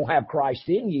if you don't have Christ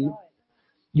in you.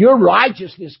 Your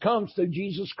righteousness comes through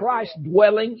Jesus Christ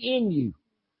dwelling in you.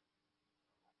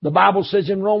 The Bible says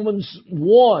in Romans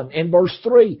 1 and verse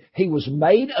 3, he was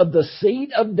made of the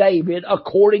seed of David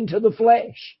according to the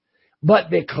flesh, but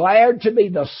declared to be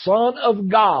the Son of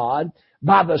God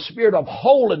by the Spirit of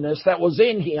holiness that was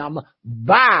in him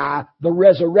by the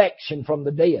resurrection from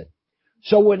the dead.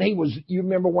 So when he was, you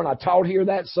remember when I taught here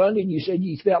that Sunday and you said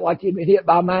you felt like you'd been hit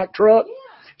by a Mack truck? Yeah.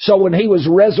 So when he was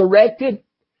resurrected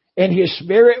and his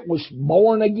spirit was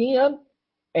born again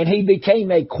and he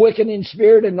became a quickening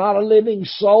spirit and not a living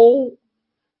soul,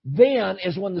 then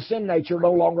is when the sin nature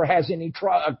no longer has any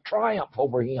triumph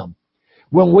over him.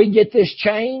 When we get this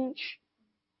change,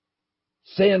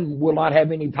 sin will not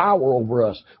have any power over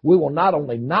us. We will not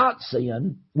only not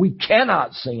sin, we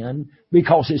cannot sin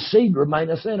because his seed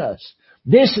remaineth in us.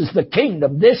 This is the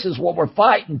kingdom. This is what we're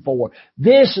fighting for.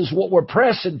 This is what we're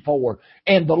pressing for.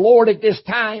 And the Lord at this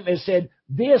time has said,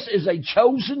 this is a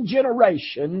chosen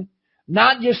generation,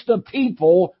 not just the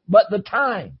people, but the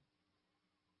time.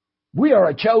 We are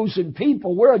a chosen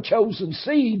people. We're a chosen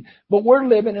seed, but we're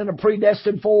living in a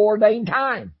predestined, foreordained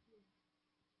time.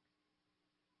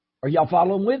 Are y'all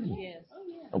following with me? Yes.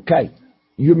 Okay.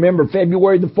 You remember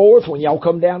February the 4th when y'all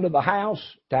come down to the house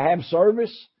to have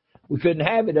service? We couldn't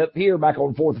have it up here back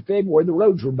on the 4th of February. The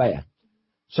roads were bad.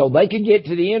 So they could get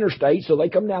to the interstate. So they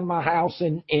come down to my house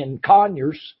in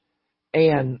Conyers.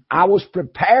 And I was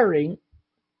preparing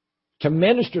to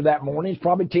minister that morning. It's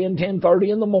probably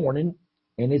 10:30 in the morning.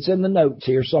 And it's in the notes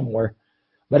here somewhere.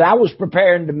 But I was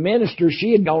preparing to minister.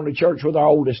 She had gone to church with our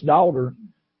oldest daughter.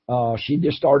 She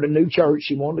just started a new church.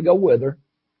 She wanted to go with her.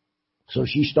 So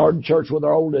she started church with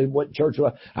her oldest, went to church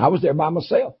with her. I was there by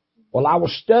myself. Well, I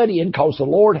was studying because the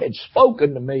Lord had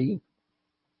spoken to me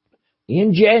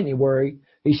in January.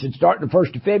 He said, starting the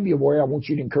 1st of February, I want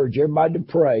you to encourage everybody to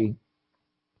pray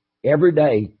every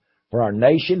day for our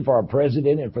nation, for our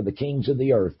president, and for the kings of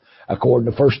the earth,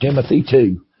 according to 1 Timothy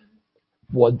 2.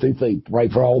 1 through 3. Pray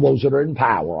for all those that are in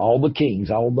power, all the kings,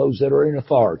 all those that are in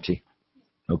authority.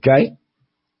 Okay?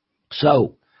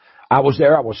 So, I was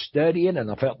there, I was studying, and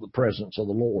I felt the presence of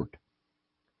the Lord.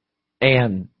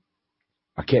 And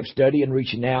I kept studying,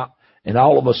 reaching out, and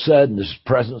all of a sudden, this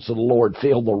presence of the Lord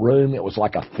filled the room. It was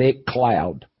like a thick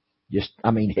cloud.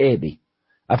 Heavy.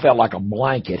 I felt like a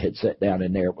blanket had set down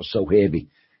in there. It was so heavy.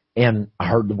 And I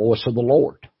heard the voice of the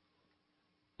Lord.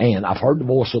 And I've heard the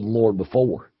voice of the Lord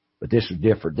before. But this was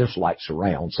different. This was like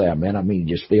surround sound, man. He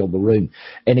just filled the room.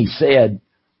 And he said,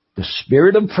 the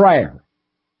spirit of prayer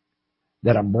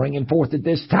that I'm bringing forth at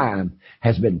this time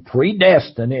has been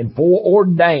predestined and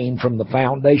foreordained from the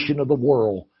foundation of the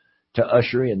world to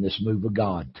usher in this move of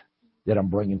God that I'm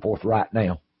bringing forth right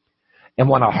now. And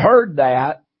when I heard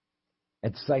that,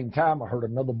 at the same time, I heard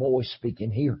another voice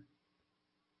speaking here.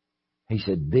 He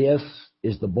said, this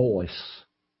is the voice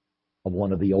of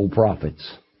one of the old prophets.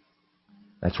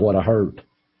 That's what I heard.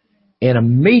 And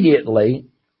immediately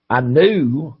I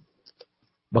knew,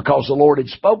 because the Lord had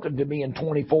spoken to me in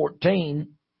 2014.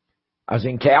 I was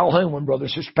in Calhoun when Brother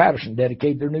and Sister Patterson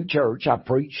dedicated their new church. I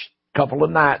preached a couple of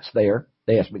nights there.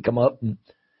 They asked me to come up,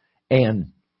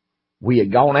 and we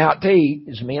had gone out to eat. It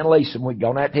was me and Lisa, and we'd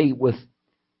gone out to eat with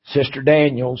Sister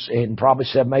Daniels and probably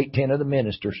 7, 8, 10 of the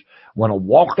ministers. When I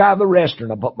walked out of the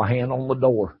restaurant, I put my hand on the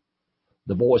door.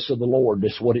 The voice of the Lord,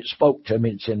 this is what it spoke to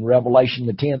me. It's in Revelation,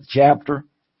 the 10th chapter,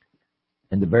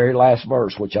 and the very last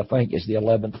verse, which I think is the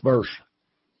 11th verse.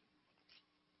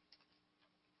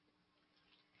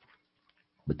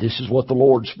 But this is what the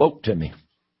Lord spoke to me.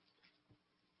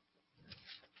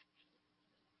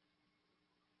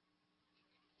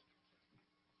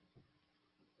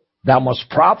 Thou must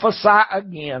prophesy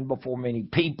again before many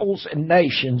peoples and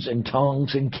nations and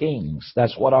tongues and kings.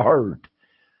 That's what I heard.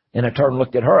 And I turned and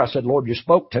looked at her. I said, Lord, you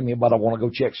spoke to me, but I want to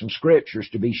go check some scriptures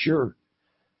to be sure.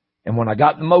 And when I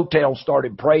got in the motel,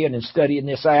 started praying and studying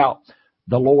this out,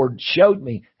 the Lord showed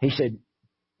me. He said,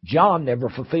 John never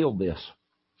fulfilled this.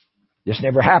 This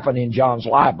never happened in John's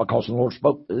life because the Lord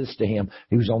spoke this to him.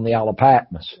 He was on the Isle of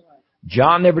Patmos.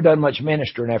 John never done much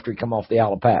ministering after he come off the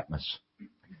Isle of Patmos.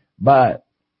 But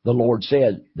the Lord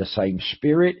said the same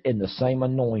spirit and the same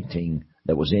anointing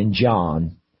that was in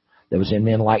John, that was in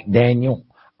men like Daniel,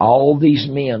 all these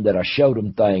men that I showed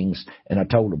them things and I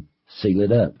told them, seal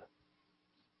it up.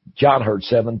 John heard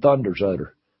 7 thunders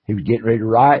utter. He was getting ready to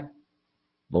write.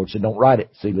 The Lord said, don't write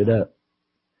it, seal it up.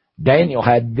 Daniel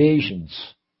had visions.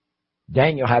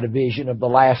 Daniel had a vision of the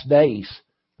last days.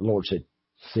 The Lord said,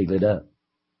 seal it up.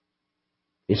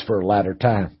 It's for a latter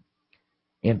time.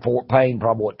 In Fort Payne,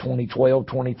 probably 2012,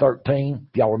 2013,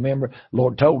 if y'all remember, the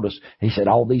Lord told us, He said,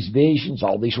 all these visions,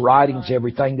 all these writings,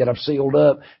 everything that I've sealed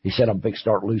up, He said, I'm fixing to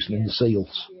start loosening the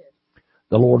seals.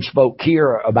 The Lord spoke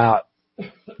here about a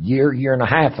year and a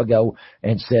half ago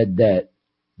and said that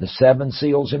the 7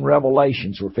 seals in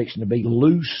Revelations were fixing to be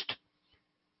loosed.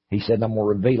 He said, I'm going to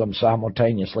reveal them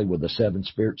simultaneously with the 7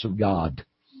 spirits of God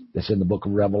that's in the book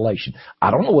of Revelation.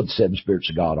 I don't know what the 7 spirits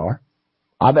of God are.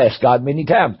 I've asked God many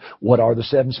times, what are the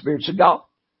 7 spirits of God?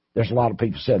 There's a lot of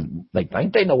people said they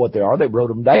think they know what they are. They wrote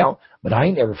them down, but I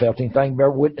ain't never felt anything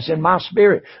bear witness in my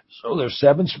spirit. So there's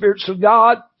 7 spirits of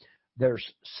God. There's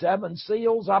 7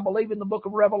 seals, I believe, in the book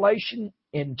of Revelation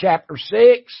in chapter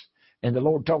 6. And the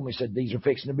Lord told me, He said, these are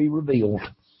fixing to be revealed.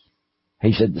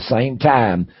 He said, at the same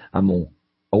time, I'm going to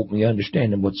open your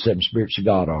understanding what the 7 spirits of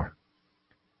God are.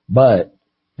 But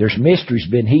there's mysteries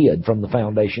been hid from the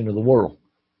foundation of the world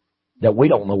that we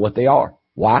don't know what they are.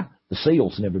 Why? The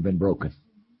seal's never been broken.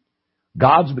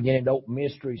 God's beginning to open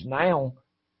mysteries now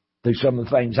through some of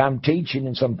the things I'm teaching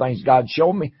and some things God's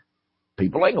showing me.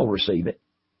 People ain't going to receive it.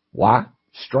 Why?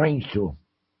 Strange to them.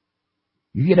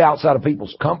 You get outside of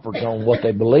people's comfort zone, what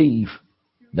they believe,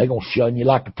 they're going to shun you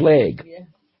like the plague. Yeah.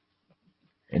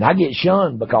 And I get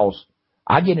shunned because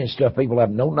I get in stuff people have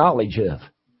no knowledge of.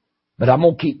 But I'm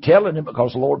going to keep telling them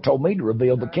because the Lord told me to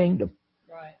reveal the kingdom.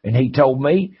 Right. And He told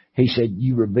me, He said,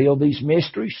 you reveal these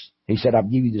mysteries. He said, I'll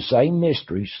give you the same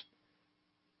mysteries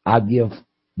I give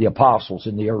the apostles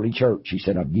in the early church. He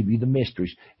said, I'll give you the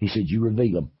mysteries. He said, you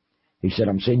reveal them. He said,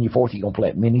 I'm sending you forth. You're going to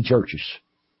plant many churches.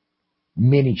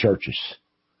 Many churches.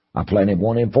 I planted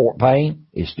one in Fort Payne.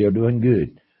 It's still doing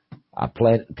good. I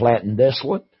planting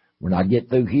desolate. When I get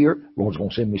through here, Lord's going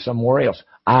to send me somewhere else.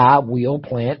 I will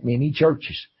plant many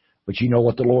churches. But you know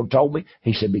what the Lord told me?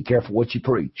 He said, be careful what you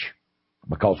preach.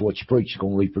 Because what you preach is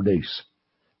going to reproduce.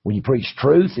 When you preach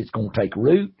truth, it's going to take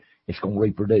root. It's going to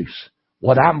reproduce.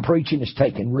 What I'm preaching is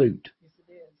taking root. Yes,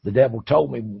 it is. The devil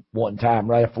told me one time,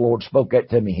 right after the Lord spoke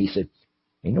that to me, he said,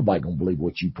 ain't nobody going to believe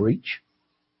what you preach.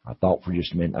 I thought for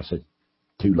just a minute. I said,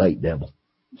 too late, devil.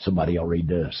 Somebody already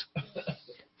does.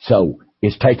 So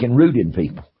it's taking root in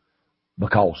people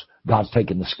because God's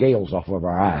taking the scales off of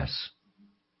our eyes.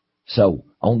 So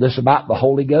on this about the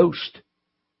Holy Ghost,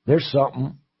 there's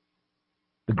something,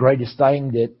 the greatest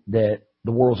thing that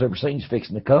the world's ever seen is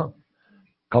fixing to come.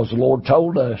 Because the Lord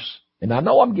told us, and I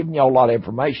know I'm giving you all a lot of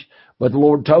information, but the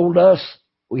Lord told us,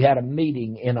 we had a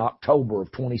meeting in October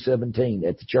of 2017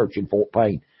 at the church in Fort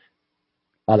Payne.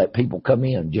 I let people come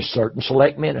in, just certain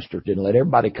select ministers, didn't let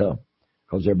everybody come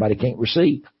because everybody can't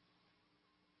receive.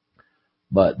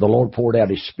 But the Lord poured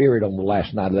out His Spirit on the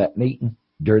last night of that meeting.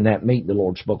 During that meeting, the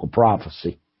Lord spoke a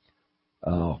prophecy.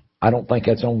 I don't think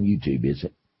that's on YouTube, is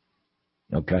it?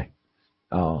 Okay.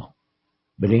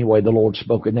 But anyway, the Lord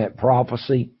spoke in that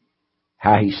prophecy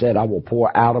how He said, I will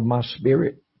pour out of my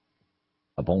Spirit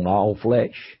upon all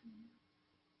flesh.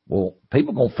 Well,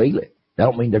 people are going to feel it. That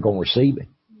don't mean they're going to receive it.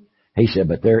 He said,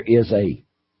 but there is a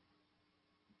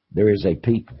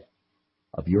people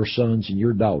of your sons and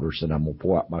your daughters that I'm going to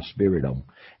pour out my Spirit on.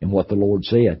 And what the Lord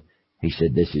said, He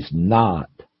said, this is not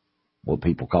what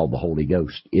people call the Holy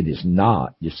Ghost. It is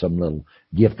not just some little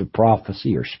gift of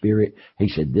prophecy or spirit. He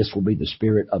said, this will be the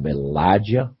spirit of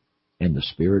Elijah and the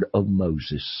spirit of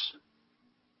Moses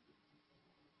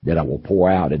that I will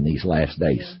pour out in these last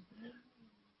days.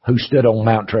 Who stood on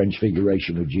Mount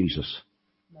Transfiguration with Jesus?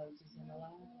 Moses and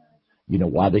Elijah. You know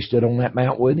why they stood on that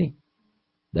mount with Him?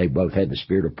 They both had the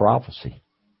spirit of prophecy.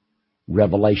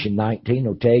 Revelation 19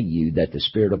 will tell you that the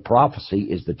spirit of prophecy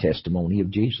is the testimony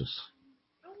of Jesus.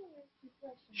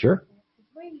 Sure.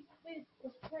 We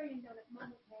was praying down at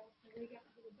Mama's house, and we got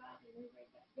to the Bible, and we read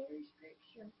that very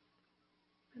scripture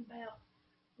about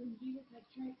when Jesus had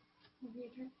when He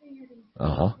had transfigured in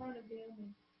front of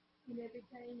them and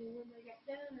everything, and when they got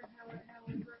done, or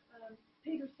however,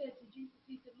 Peter said to Jesus,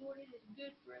 he said, Lord, it is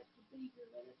good for us to be here.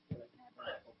 Let us build a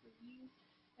tabernacle for you,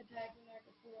 a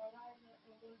tabernacle for Elijah,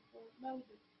 and one for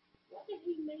Moses. What did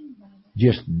He mean by that?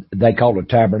 Just, they called a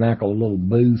tabernacle a little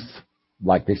booth,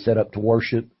 like they set up to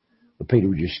worship, but Peter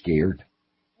was just scared.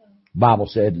 Bible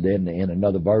said then in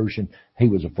another version, he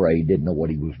was afraid, didn't know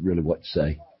what to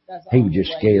say. He was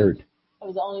just scared. It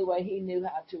was the only way he knew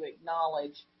how to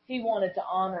acknowledge. He wanted to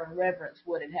honor and reverence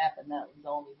what had happened. That was the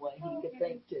only way he could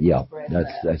think to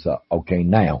express that. Okay.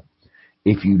 Now,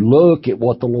 if you look at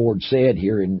what the Lord said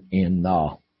here in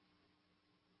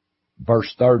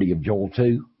verse 30 of Joel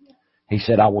 2, He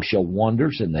said, I will show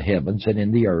wonders in the heavens and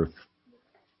in the earth,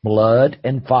 blood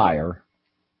and fire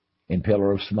and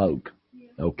pillar of smoke.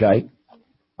 Okay?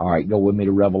 All right, go with me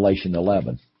to Revelation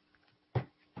 11.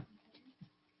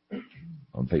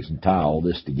 I'm fixing to tie all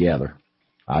this together.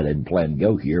 I didn't plan to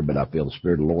go here, but I feel the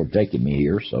Spirit of the Lord taking me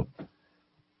here, so.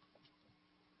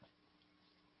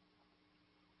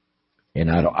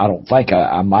 And I don't think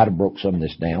I might have broke some of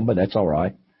this down, but that's all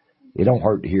right. It don't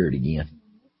hurt to hear it again.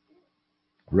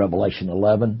 Revelation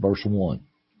 11, verse 1.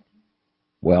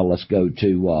 Well, let's go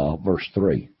to verse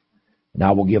 3. And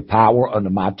I will give power unto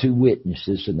my 2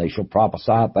 witnesses, and they shall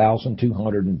prophesy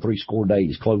 1,260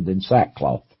 days, clothed in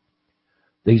sackcloth.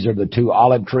 These are the 2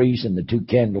 olive trees and the 2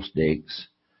 candlesticks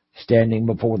standing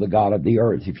before the God of the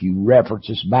earth. If you reference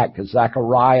this back to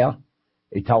Zechariah,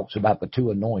 it talks about the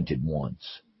 2 anointed ones.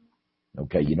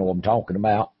 Okay, you know what I'm talking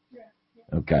about?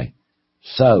 Okay.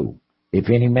 So, if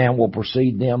any man will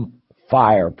precede them,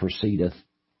 fire proceedeth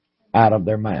out of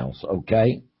their mouths.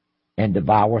 Okay? And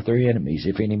devoureth their enemies.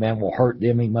 If any man will hurt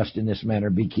them, he must in this manner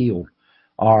be killed.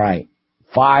 All right.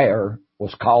 Fire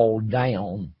was called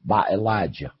down by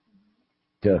Elijah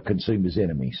to consume his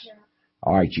enemies.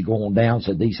 All right, you go on down,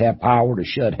 said these have power to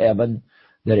shut heaven,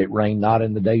 that it rain not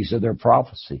in the days of their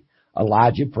prophecy.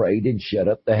 Elijah prayed and shut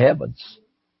up the heavens,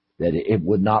 that it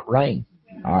would not rain.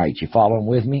 All right, you following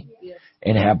with me? Yes.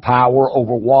 And have power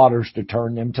over waters to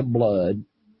turn them to blood.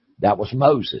 That was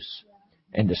Moses.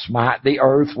 And to smite the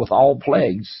earth with all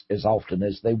plagues as often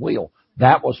as they will.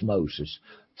 That was Moses.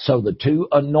 So the 2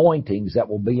 anointings that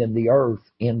will be in the earth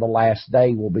in the last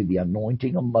day will be the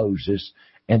anointing of Moses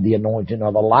and the anointing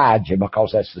of Elijah,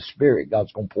 because that's the Spirit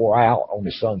God's going to pour out on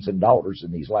His sons and daughters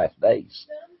in these last days.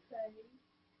 Some say,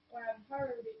 or I've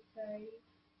heard it say,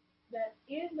 that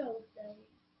in those days,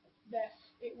 that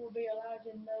it will be Elijah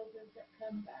and Moses that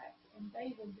come back, and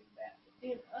they will do that. But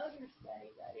then others say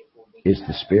that it will be It's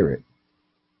the Spirit.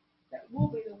 That will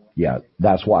be the one. Yeah,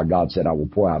 that's why God said, I will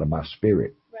pour out of my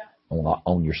Spirit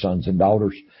on your sons and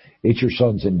daughters. It's your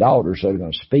sons and daughters that are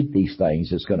going to speak these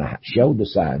things. It's going to show the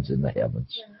signs in the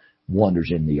heavens, wonders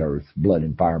in the earth, blood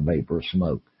and fire and vapor of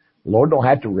smoke. The Lord don't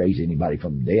have to raise anybody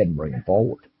from the dead and bring them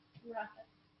forward. Right.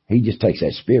 He just takes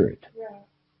that Spirit. Right.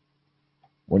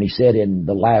 When He said in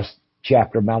the last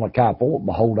chapter of Malachi 4,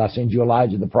 behold, I send you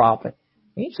Elijah the prophet.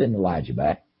 He ain't sending Elijah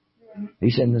back.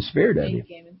 He's sending the Spirit of him.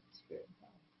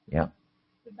 Yeah.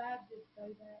 The Baptists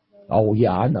say that. Oh,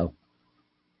 yeah, I know.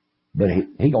 But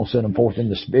he gonna send them forth in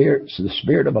the Spirit, so the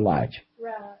Spirit of Elijah.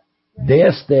 Right.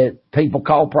 This that people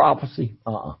call prophecy,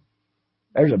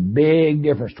 There's a big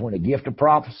difference between a gift of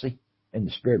prophecy and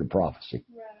the spirit of prophecy.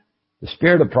 Right. The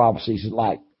spirit of prophecy is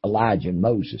like Elijah and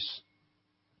Moses.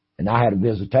 And I had a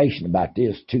visitation about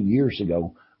this 2 years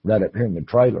ago, right up here in the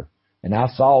trailer. And I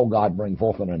saw God bring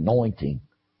forth an anointing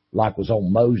like was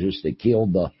on Moses that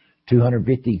killed the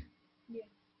 250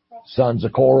 sons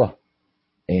of Korah.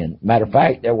 And matter of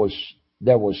fact, there was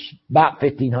about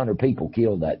 1,500 people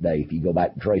killed that day if you go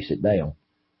back and trace it down,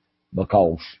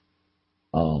 because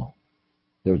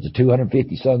there was the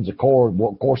 250 sons of Korah.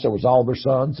 Well, of course, there was all their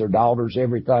sons, their daughters,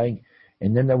 everything,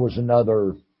 and then there was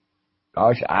another.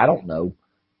 Gosh, I don't know.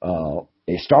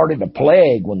 It started a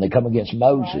plague when they come against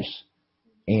Moses,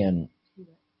 and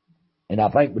I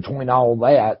think between all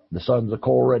that, the sons of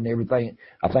Korah and everything,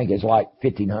 I think it's like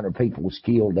 1,500 people was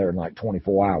killed there in like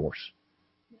 24 hours.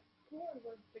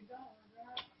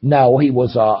 No, he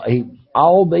was,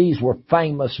 all these were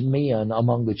famous men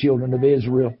among the children of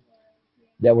Israel.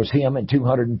 There was him and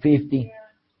 250,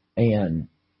 and,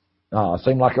 it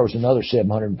seemed like there was another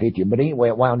 750, but anyway,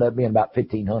 it wound up being about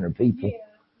 1,500 people.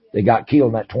 They got killed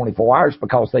in that 24 hours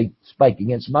because they spake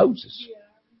against Moses.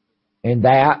 And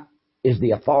that is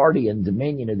the authority and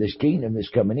dominion of this kingdom that's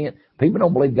coming in. People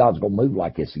don't believe God's going to move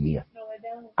like this again.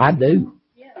 I do.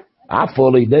 I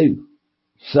fully do.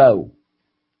 So,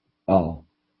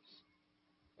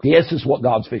 this is what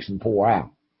God's fixing to pour out.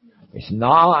 It's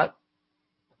not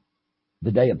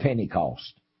the day of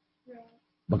Pentecost,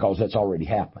 because that's already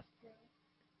happened.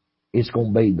 It's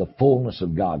going to be the fullness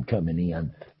of God coming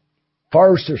in.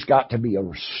 First, there's got to be a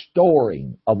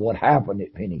restoring of what happened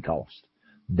at Pentecost.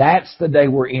 That's the day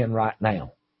we're in right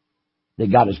now.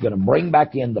 That God is going to bring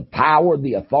back in the power,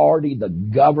 the authority, the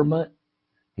government.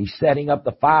 He's setting up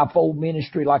the fivefold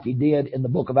ministry like he did in the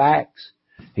book of Acts.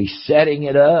 He's setting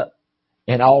it up,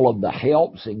 and all of the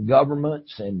helps and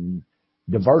governments and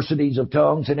diversities of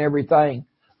tongues and everything.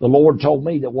 The Lord told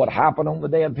me that what happened on the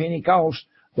day of Pentecost,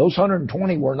 those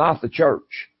 120 were not the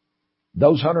church.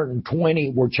 Those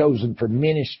 120 were chosen for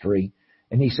ministry.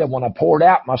 And he said, when I poured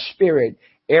out my Spirit,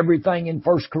 everything in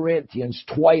 1 Corinthians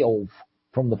 12,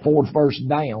 from the 4th verse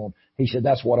down, he said,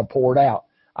 that's what I poured out.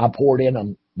 I poured in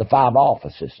them the 5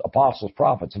 offices: apostles,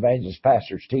 prophets, evangelists,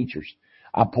 pastors, teachers.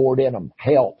 I poured in them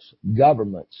helps,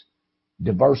 governments,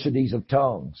 diversities of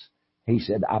tongues. He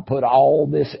said, I put all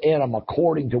this in them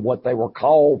according to what they were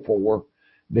called for,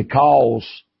 because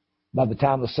by the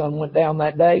time the sun went down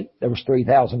that day, there was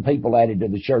 3,000 people added to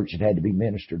the church that had to be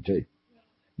ministered to.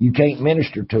 You can't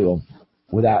minister to them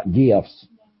without gifts,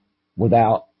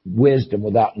 without wisdom,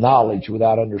 without knowledge,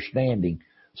 without understanding.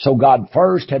 So God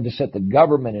first had to set the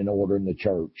government in order in the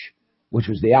church, which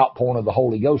was the outpouring of the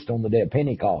Holy Ghost on the day of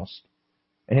Pentecost.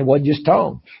 And it wasn't just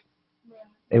tongues.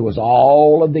 It was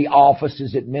all of the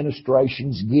offices,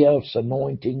 administrations, gifts,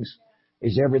 anointings,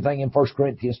 is everything in 1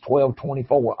 Corinthians 12,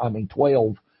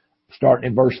 starting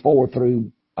in verse 4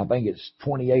 through, I think it's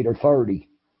 28 or 30,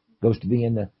 goes to be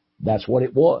in the, that's what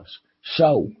it was.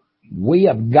 So, we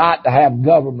have got to have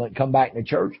government come back in the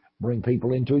church, bring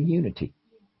people into a unity.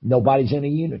 Nobody's in a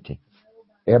unity.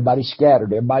 Everybody's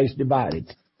scattered. Everybody's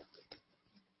divided.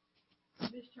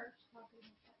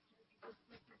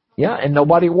 Yeah, and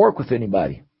nobody work with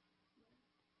anybody.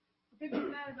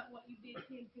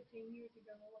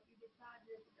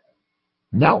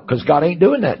 No, because God ain't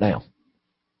doing that now.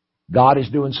 God is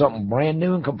doing something brand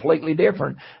new and completely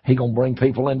different. He's going to bring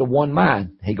people into one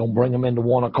mind. He's going to bring them into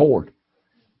one accord.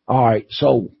 All right,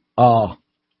 so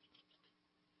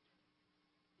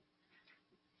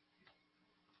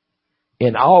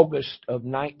in August of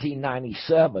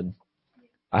 1997,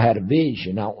 I had a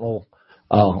vision. I don't know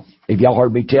if y'all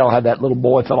heard me tell how that little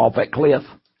boy fell off that cliff.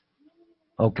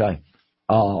 Okay.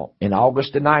 In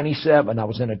August of 97, I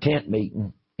was in a tent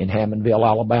meeting in Hammondville,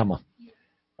 Alabama.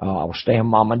 I was staying with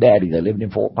Mom and Daddy. They lived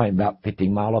in Fort Payne, about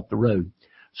 15 miles up the road.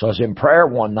 So I was in prayer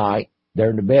one night there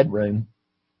in the bedroom,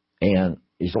 and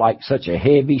it's like such a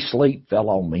heavy sleep fell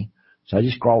on me. So I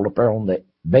just crawled up there on the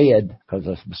bed, because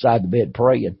I was beside the bed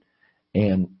praying.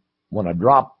 And when I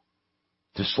dropped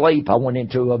to sleep, I went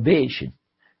into a vision,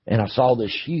 and I saw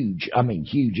this huge,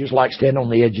 it was like standing on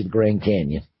the edge of the Grand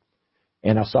Canyon.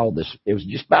 And I saw this, it was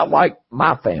just about like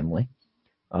my family.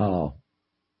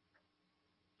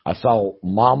 I saw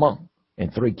Mama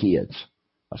and 3 kids.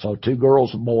 I saw 2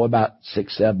 girls, a boy about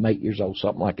 6, 7, 8 years old,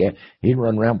 something like that. He'd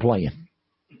run around playing.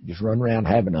 Just run around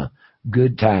having a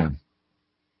good time.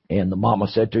 And the mama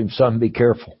said to him, son, be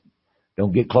careful.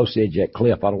 Don't get close to the edge of that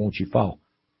cliff. I don't want you to fall.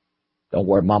 Don't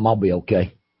worry, Mama, I'll be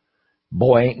okay.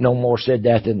 Boy ain't no more said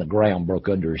that than the ground broke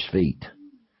under his feet.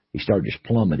 He started just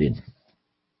plummeting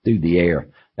through the air.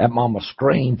 That mama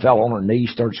screamed, fell on her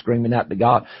knees, started screaming out to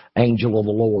God. Angel of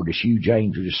the Lord, this huge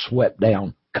angel just swept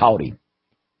down, caught him,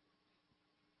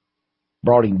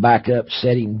 brought him back up,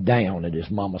 set him down at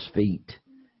his mama's feet.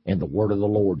 And the word of the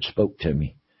Lord spoke to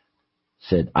me.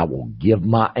 Said, I will give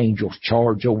my angels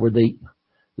charge over thee,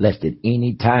 lest at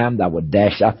any time thou would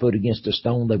dash thy foot against a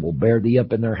stone. They will bear thee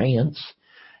up in their hands,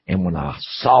 And when I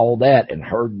saw that and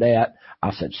heard that,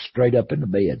 I said straight up in the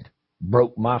bed,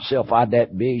 broke myself out of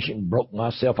that vision, broke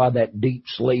myself out of that deep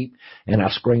sleep, and I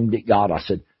screamed at God. I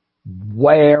said,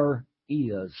 where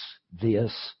is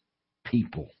this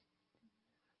people?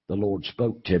 The Lord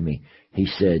spoke to me. He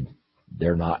said,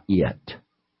 they're not yet.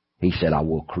 He said, I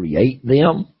will create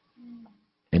them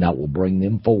and I will bring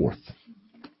them forth.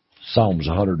 Psalms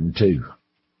 102.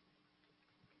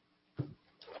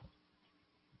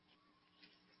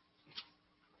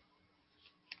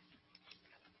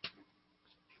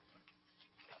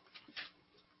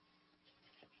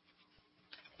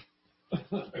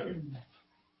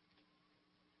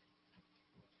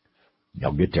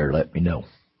 Y'all get there, let me know.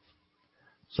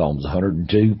 Psalms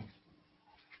 102.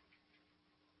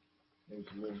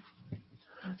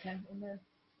 Okay.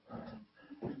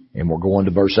 And we're going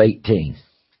to verse 18.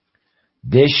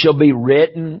 This shall be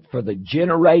written for the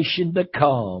generation to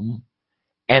come,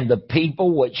 and the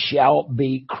people which shall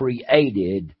be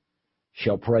created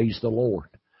shall praise the Lord.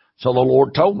 So the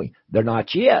Lord told me, they're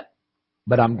not yet,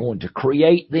 but I'm going to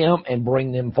create them and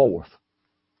bring them forth.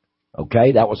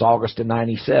 Okay, that was August of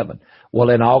 97. Well,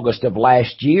 in August of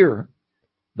last year,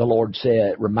 the Lord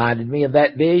reminded me of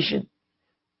that vision.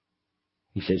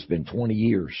 He said, it's been 20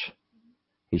 years.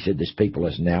 He said, this people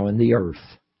is now in the earth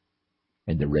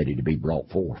and they're ready to be brought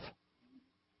forth.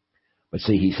 But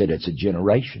see, he said it's a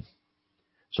generation.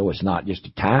 So it's not just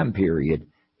a time period.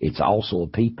 It's also a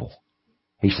people.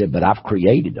 He said, but I've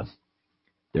created them.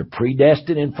 They're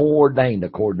predestined and foreordained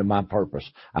according to my purpose.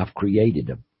 I've created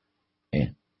them.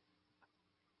 And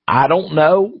I don't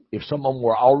know if some of them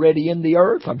were already in the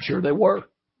earth. I'm sure they were.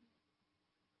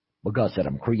 But God said,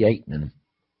 I'm creating them.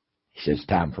 He says, it's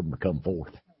time for them to come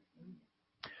forth.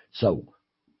 So,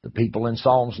 the people in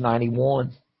Psalms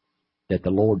 91 that the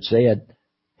Lord said,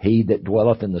 he that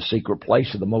dwelleth in the secret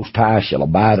place of the Most High shall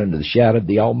abide under the shadow of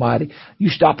the Almighty. You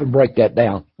stop and break that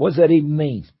down. What does that even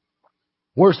mean?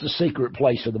 Where's the secret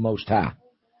place of the Most High?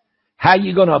 How are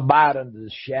you going to abide under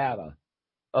the shadow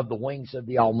of the wings of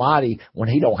the Almighty when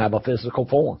he don't have a physical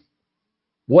form?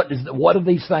 What do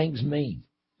these things mean?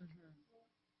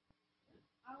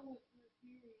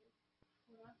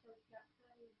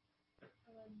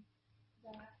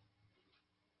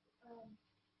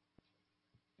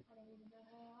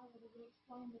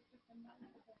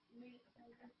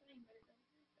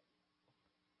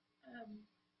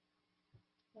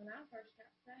 When I first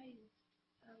got saved,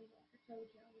 like I told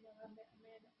you, I met a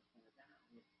man that was going to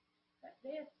die. That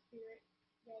death spirit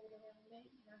gathered around me,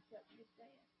 and I felt his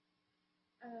death.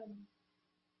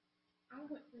 I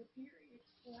went through a period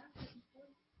where I couldn't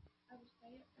sleep. I would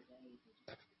stay up for days and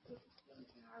just couldn't sleep,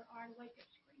 and I'd wake up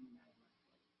screaming out of my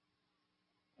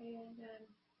sleep. And,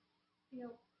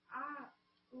 I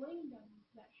leaned on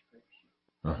that scripture.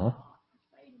 Uh-huh. I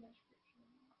stayed in that scripture,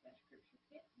 and that scripture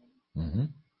kept me.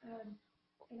 Mm-hmm.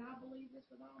 And I believe this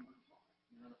with all my heart.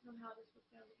 And I don't know how this would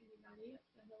sound to anybody else.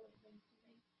 I know what it means to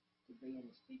me to be in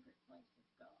the secret place of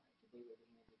God, to be where the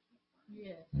enemy can't find.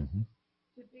 Yes. Mm-hmm.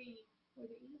 To be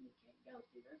where the enemy can't go.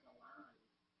 See, there's a line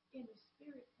in the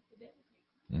spirit that the devil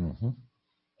can't find. Mm-hmm.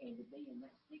 And to be in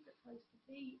that secret place, to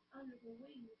be under the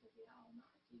wings of the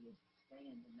Almighty, is to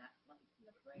stand in that place in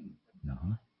the presence of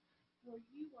God, where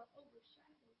you are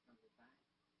overshadowed from the back,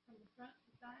 from the front to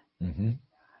the back, Mm-hmm.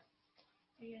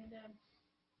 and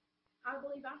I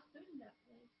believe I stood in that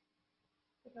place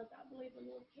because I believe the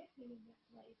Lord kept me in that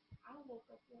place. I woke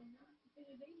up one night and seen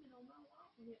a demon on my wall,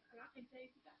 and I can tell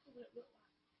you exactly what it looked like.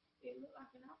 It looked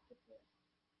like an octopus.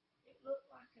 It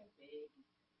looked like a big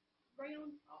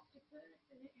round octopus,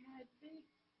 and it had big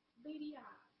beady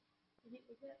eyes. And it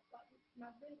was like my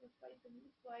bed was facing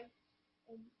this way,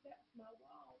 and that's my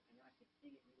wall, and I could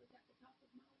see it. And it was at the top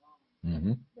of my wall.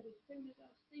 Mm-hmm. But as soon as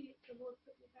I see it, the Lord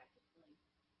put me back to sleep.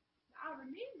 I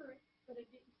remember it, but it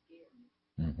didn't scare me.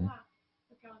 Mm-hmm. Why?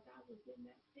 Because I was in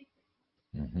that secret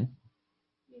place. Mm-hmm.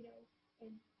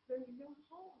 And there's no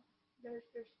harm. There's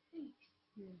peace.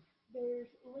 Yeah. There's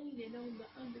leaning on the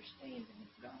understanding of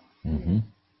God. Mm-hmm.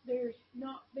 There's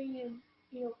not being,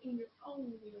 in your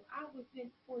own will. I was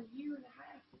in for a year and a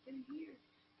half to 2 years.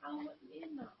 I wasn't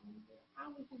in my own will. I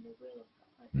was in the will of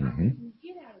God. Mm-hmm. I couldn't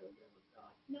get out of the will of God.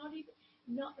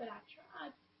 Not that I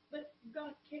tried, but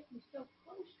God kept me so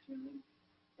close to Him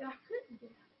that I couldn't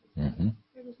get out of it. Mm-hmm.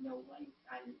 There was no way.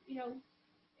 I'll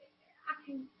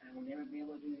never be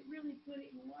able to really put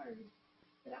it in words,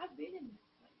 but I've been in that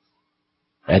place.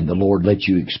 And the Lord let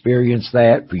you experience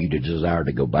that for you to desire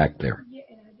to go back there. Yeah,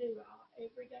 and I do.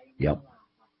 Every day of Yep. my life,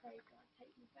 I pray God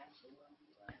take me back to where I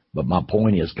was. But my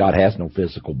point is, God has no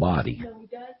physical body. No, He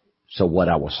doesn't. So what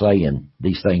I was saying,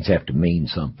 these things have to mean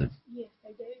something. Yes,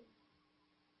 they do.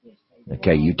 Yes, they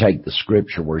Okay, you take the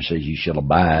scripture where it says you shall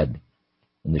abide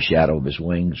in the shadow of his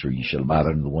wings, or you shall abide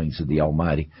under the wings of the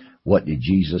Almighty. What did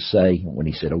Jesus say when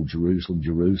he said, "Oh, Jerusalem,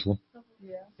 Jerusalem,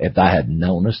 if thou had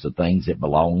knownest the things that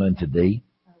belong unto thee,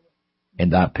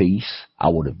 and thy peace, I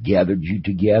would have gathered you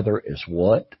together as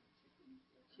what?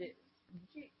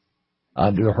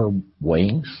 Under her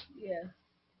wings." Yeah.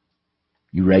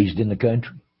 You raised in the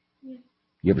country? Yeah.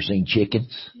 You ever seen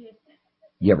chickens? Yeah.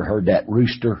 You ever heard that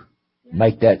rooster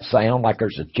make that sound like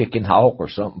there's a chicken hawk or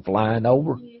something flying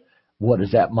over? Yeah. What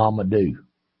does that mama do?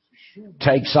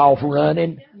 Takes off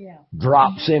running,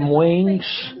 drops them wings,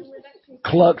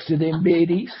 clucks to them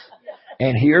biddies,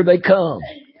 and here they come,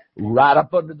 right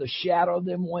up under the shadow of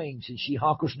them wings, and she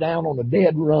hunkers down on a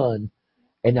dead run,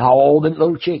 and all them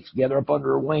little chicks gather up under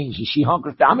her wings, and she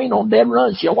hunkers down. I mean, on dead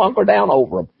run, she'll hunker down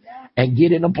over them and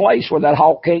get in a place where that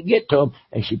hawk can't get to them,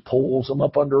 and she pulls them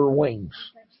up under her wings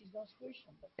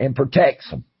and protects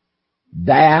them.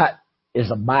 That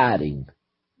is abiding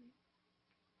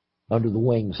under the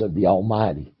wings of the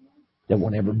Almighty. That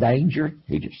whenever danger,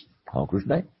 he just hunkers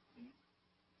down.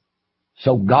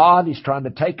 So God is trying to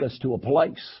take us to a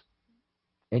place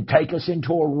and take us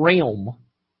into a realm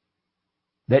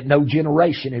that no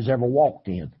generation has ever walked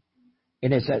in.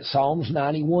 And it's that Psalms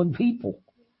 91 people.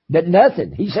 That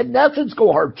nothing, he said, nothing's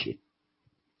going to hurt you.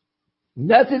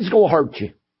 Nothing's going to hurt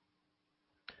you.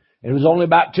 And it was only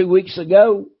about 2 weeks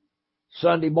ago,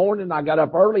 Sunday morning, I got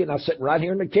up early and I was sitting right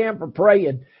here in the camper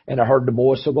praying, and I heard the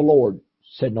voice of the Lord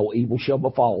said, "No evil shall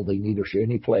befall thee, neither shall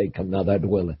any plague come nigh thy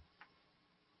dwelling."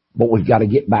 But we've got to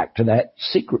get back to that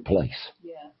secret place.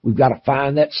 Yeah. We've got to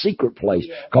find that secret place,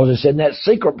 because it's in that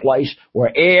secret place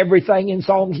where everything in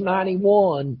Psalms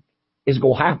 91 is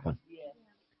going to happen.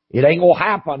 Yeah. It ain't going to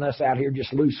happen us out here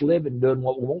just loose living, doing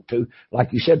what we want to.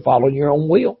 Like you said, following your own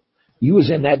will. You was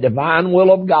in that divine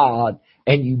will of God,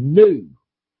 and you knew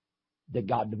that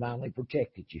God divinely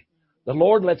protected you. The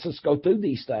Lord lets us go through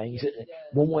these things.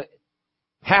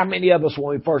 How many of us,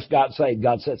 when we first got saved,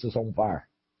 God sets us on fire?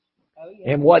 Oh,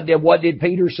 yeah. And what did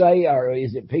Peter say? Or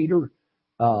is it Peter?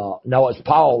 No, it's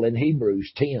Paul in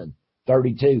Hebrews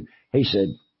 10:32. He said,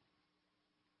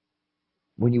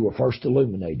 when you were first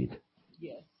illuminated,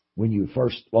 when you were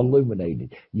first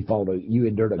illuminated, you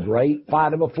endured a great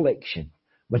fight of affliction,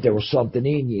 but there was something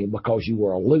in you because you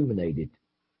were illuminated.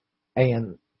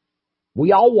 And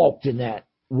we all walked in that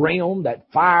realm, that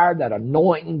fire, that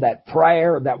anointing, that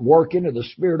prayer, that working of the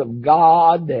Spirit of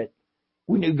God, that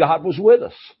we knew God was with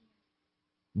us.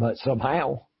 But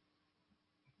somehow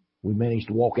we managed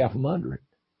to walk out from under it.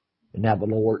 And now the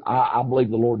Lord, I believe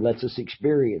the Lord lets us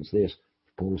experience this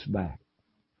to pull us back.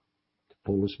 To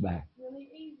pull us back.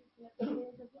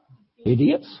 It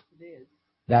is.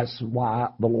 That's why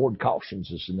the Lord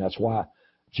cautions us, and that's why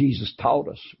Jesus taught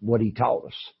us what he taught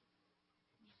us.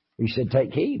 He said,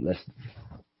 take heed lest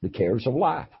the cares of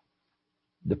life,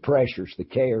 the pressures, the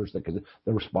cares, the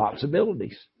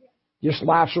responsibilities. Just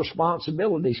life's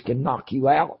responsibilities can knock you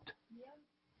out.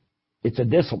 It's a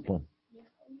discipline.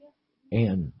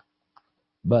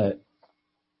 But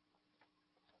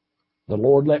the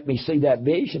Lord let me see that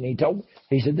vision.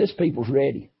 He said, this people's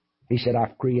ready. He said,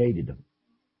 I've created them.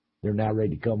 They're now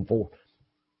ready to come forth.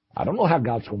 I don't know how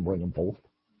God's going to bring them forth.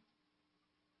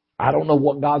 I don't know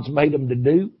what God's made them to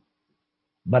do.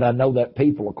 But I know that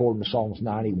people, according to Psalms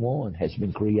 91, has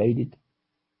been created.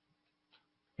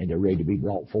 And they're ready to be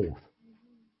brought forth.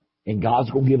 And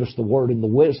God's going to give us the word and the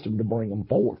wisdom to bring them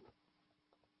forth.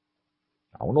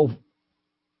 I don't know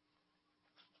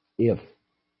if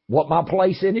what my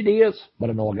place in it is, but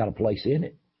I know I got a place in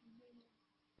it.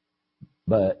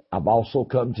 But I've also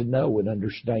come to know and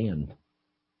understand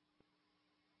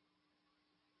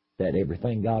that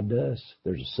everything God does,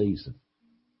 there's a season.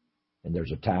 And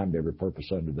there's a time to every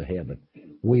purpose under the heaven.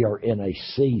 We are in a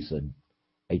season,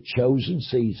 a chosen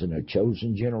season, a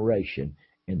chosen generation,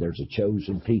 and there's a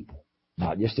chosen people.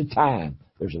 Not just a time.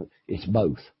 It's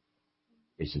both.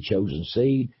 It's a chosen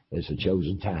seed. It's a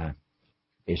chosen time.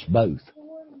 It's both. I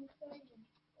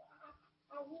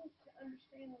want to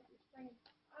understand what you're saying.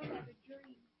 I have a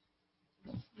dream.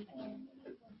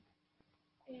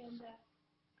 And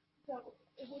so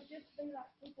it would just be like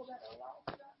people that are lost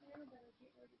right now that are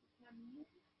getting ready to come in.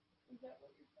 Is that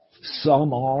what you're saying?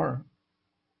 Some are.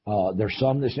 There's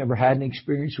some that's never had an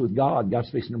experience with God.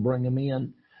 God's fixing to bring them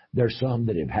in. There's some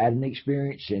that have had an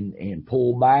experience and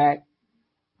pull back.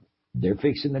 They're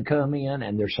fixing to come in.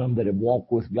 And there's some that have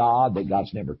walked with God that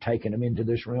God's never taken them into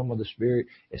this realm of the Spirit.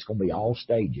 It's going to be all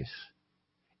stages.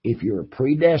 If you're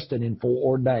predestined and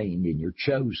foreordained and you're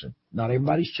chosen, not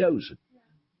everybody's chosen.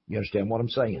 You understand what I'm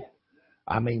saying?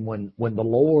 I mean, when the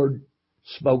Lord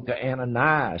spoke to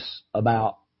Ananias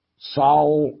about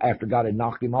Saul, after God had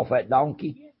knocked him off that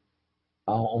donkey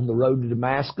on the road to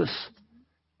Damascus,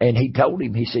 and he told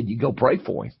him, he said, you go pray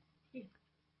for him.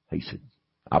 He said,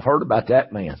 I've heard about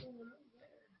that man.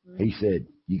 He said,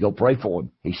 you go pray for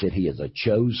him. He said, he is a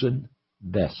chosen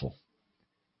vessel,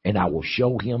 and I will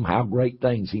show him how great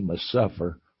things he must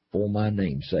suffer for my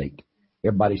name's sake.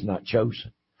 Everybody's not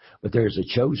chosen, but there's a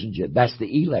chosen. That's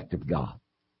the elect of God.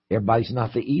 Everybody's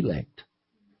not the elect.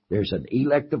 There's an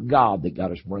elect of God that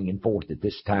God is bringing forth at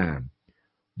this time,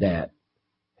 that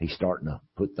he's starting to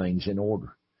put things in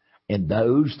order. And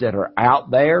those that are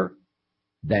out there,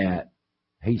 that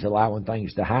he's allowing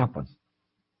things to happen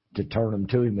to turn them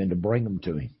to him and to bring them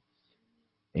to him.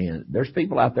 And there's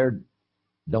people out there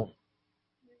don't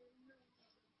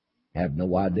have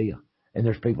no idea. And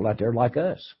there's people out there like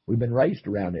us. We've been raised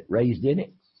around it, raised in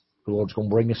it. The Lord's going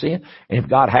to bring us in. And if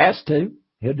God has to,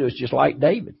 he'll do us just like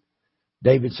David.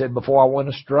 David said, before I went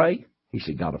astray, he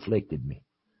said, God afflicted me.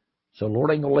 So the Lord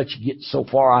ain't going to let you get so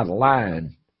far out of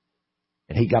line,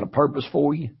 and he got a purpose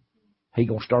for you. He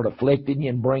going to start afflicting you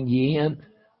and bring you in.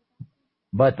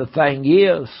 But the thing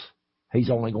is, he's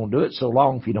only going to do it so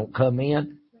long. If you don't come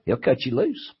in, he'll cut you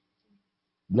loose.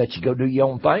 Let you go do your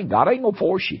own thing. God ain't going to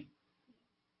force you.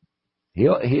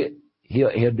 He'll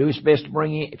do his best to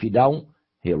bring you in. If you don't,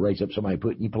 he'll raise up somebody to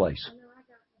put in your place. I know I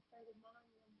got in a state of mind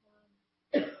one time,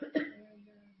 and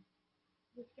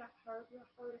just got hurt. I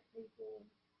hurt at people.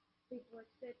 People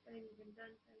have said things and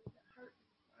done things that hurt me.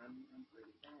 I'm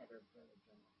pretty bad or really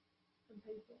from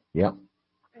people. Yeah.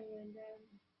 And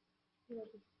you know,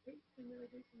 the people can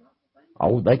really do some awful things.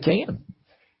 Oh, they can.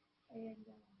 And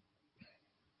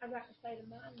I got in a state of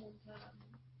mind one time.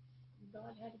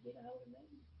 God had to get a hold of me.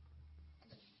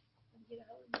 And get a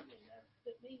hold of me, and that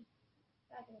put me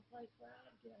back in a place where I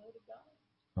had to get a hold of God.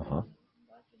 Uh-huh.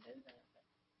 God can do that. But,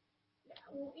 yeah,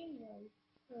 well, anyway,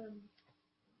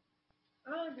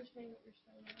 I understand what you're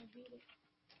saying. I get it.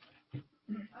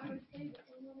 I receive it.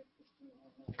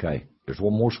 Okay. There's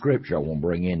one more scripture I want to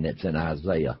bring in that's in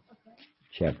Isaiah,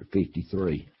 chapter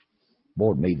 53.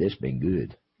 Boy, to me, this has been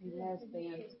good. It has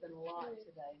been. It's been a lot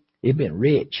today. It's been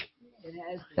rich. It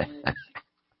has been rich.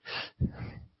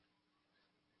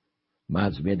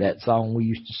 Reminds me of that song we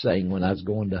used to sing when I was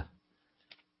going to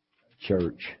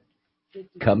church.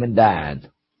 Come and dine.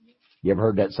 You ever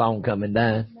heard that song, Come and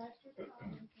Dine?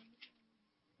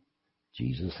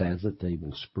 Jesus has a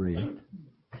table spread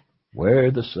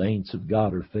where the saints of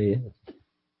God are fed.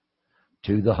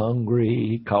 To the hungry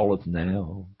he calleth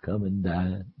now, come and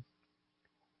dine.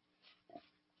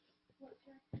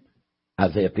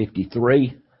 Isaiah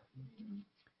 53,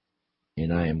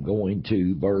 and I am going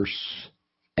to verse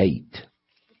 8.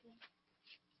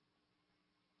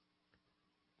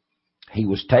 He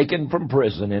was taken from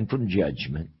prison and from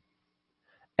judgment,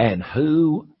 and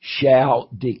who shall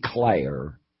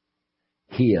declare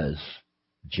his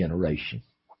generation?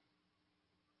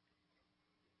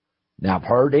 Now, I've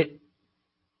heard it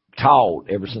taught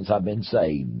ever since I've been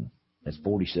saved. That's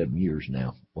 47 years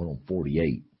now. Well, on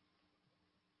 48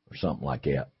 or something like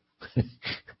that.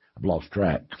 I've lost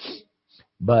track.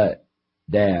 But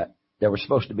that there was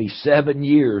supposed to be 7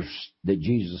 years that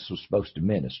Jesus was supposed to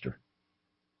minister.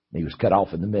 He was cut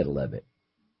off in the middle of it.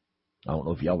 I don't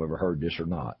know if y'all ever heard this or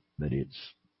not, but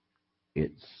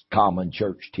it's common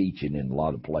church teaching in a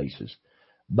lot of places.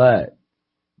 But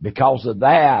because of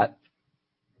that,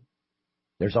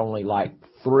 there's only like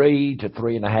 3 to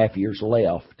 3.5 years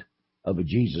left of a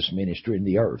Jesus ministry in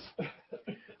the earth.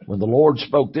 When the Lord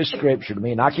spoke this scripture to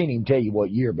me, and I can't even tell you what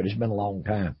year, but it's been a long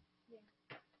time.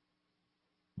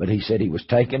 But he said he was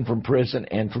taken from prison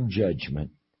and from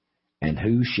judgment, and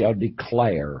who shall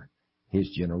declare his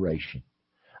generation?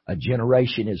 A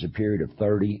generation is a period of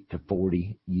 30 to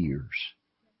 40 years.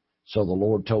 So the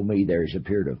Lord told me there is a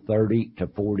period of 30 to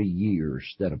 40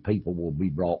 years that a people will be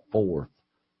brought forth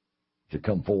to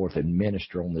come forth and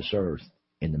minister on this earth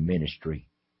in the ministry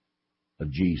of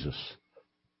Jesus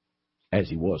as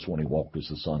he was when he walked as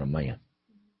the Son of Man.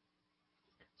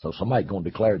 So somebody's going to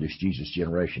declare this Jesus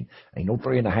generation. Ain't no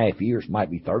 3.5 years, might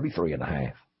be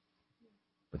 33.5.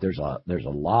 But there's a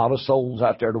lot of souls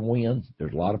out there to win.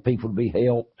 There's a lot of people to be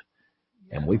helped.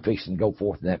 And we fixing to go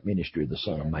forth in that ministry of the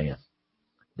Son of Man.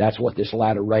 That's what this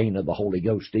latter rain of the Holy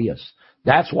Ghost is.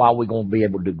 That's why we're going to be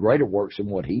able to do greater works than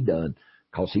what he done.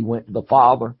 Because he went to the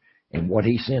Father, and what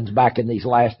he sends back in these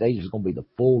last days is going to be the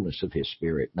fullness of his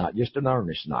Spirit. Not just an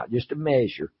earnest, not just a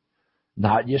measure,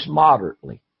 not just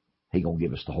moderately. He's going to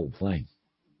give us the whole thing.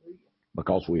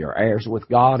 Because we are heirs with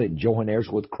God and joint heirs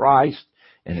with Christ.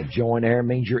 And a joint heir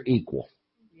means you're equal.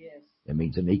 Yes. It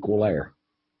means an equal heir.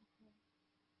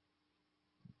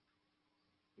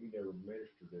 He never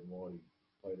ministered in what he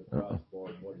paid a price for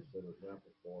and what he set an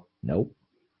example for. Nope.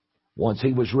 Once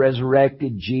he was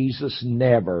resurrected, Jesus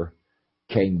never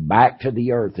came back to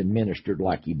the earth and ministered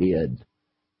like he did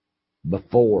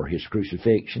before his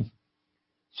crucifixion.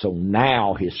 So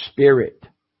now his spirit.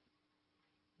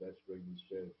 That's where you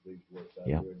said these works I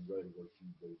do and greater works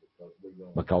you do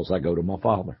because I go to my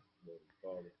Father.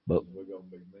 But we're going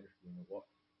to be ministering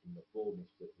in the fullness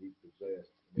that he possessed.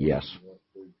 Yes.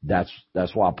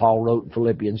 That's why Paul wrote in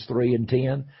Philippians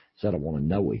 3:10, said, I want to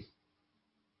know him.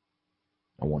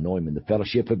 I want to know him in the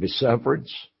fellowship of his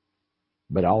sufferings,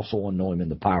 but I also want to know him in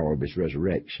the power of his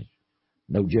resurrection.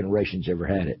 No generation's ever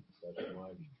had it. That's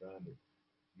why he's trying to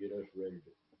get us ready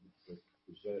to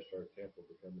possess our temple,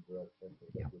 become the direct temple,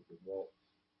 that we can walk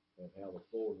and have a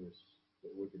fullness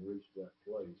that we can reach that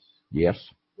place. Yes.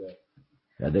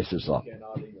 Now this is a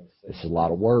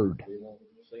lot of word.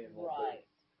 Right.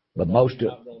 But most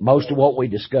of what we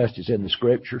discussed is in the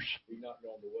scriptures. He's not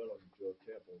going to dwell into a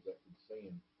temple that can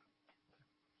sin.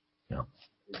 No.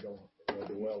 He's going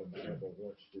to dwell in the temple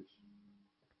once it's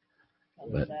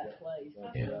that place.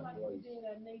 I feel like we did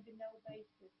a need to know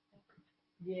basis.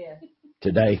 Yeah.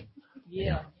 Today.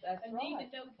 Yeah, that's a right. need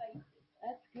to know basis.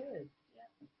 That's good. Yeah.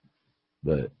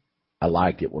 But I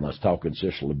liked it when I was talking to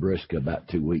Sister Labriska about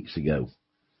 2 weeks ago.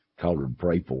 Called her to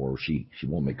pray for her. She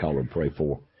wanted me to call her to pray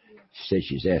for her. She said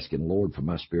she's asking the Lord for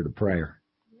my spirit of prayer.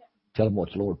 Yeah. Tell him what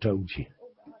the Lord told you.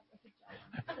 Oh, God. It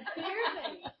scared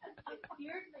me. It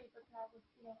scared me because, I was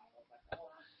like, oh,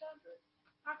 I suffered.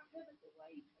 I couldn't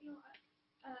wait.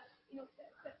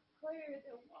 That prayer,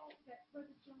 that walk, that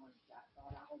Brother John got,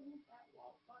 God, I want that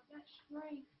walk, God, that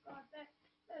strength, God, that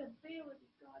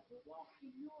ability, God, to walk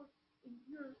in your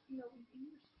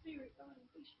spirit, God, and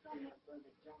be strong like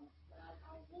Brother John. God,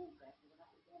 I want that, Lord.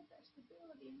 I want that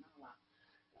stability in my life.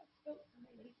 God spoke to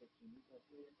me. He said, can you go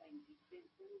through the things he's been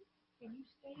through? Can you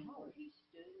stand where he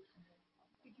stood?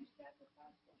 Could you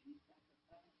sacrifice what he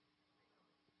sacrificed?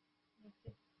 And I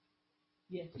said,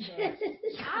 yes,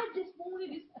 I just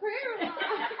wanted his prayer life.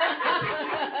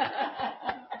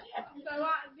 So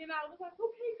I was like,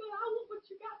 okay, God, I want what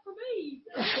you got for me.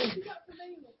 What you got for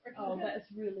me, Lord. Oh, that's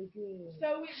really good.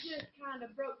 So it just kind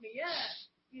of broke me up,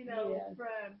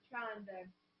 from trying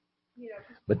to,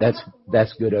 But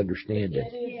that's good understanding.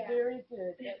 It is very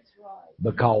good. That's right.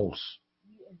 Because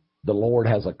the Lord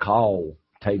has a call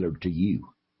tailored to you.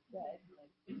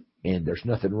 And there's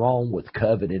nothing wrong with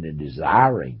coveting and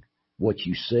desiring what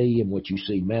you see and what you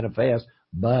see manifest,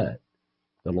 but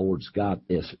the Lord's got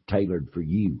this tailored for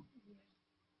you.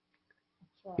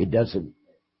 Right. It doesn't,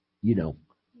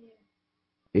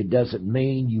 it doesn't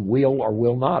mean you will or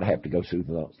will not have to go through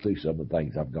some of the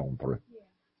things I've gone through.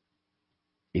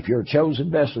 If you're a chosen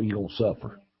vessel, you're going to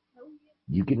suffer.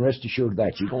 You can rest assured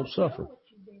that you're going to suffer.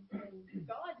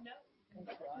 God knows.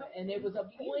 That's right. And it was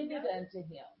appointed unto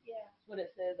him. That's what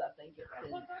it says, I think. It's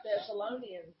in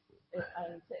Thessalonians. It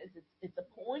says it's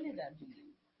appointed unto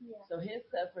you. So his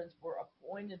sufferings were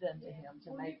appointed unto him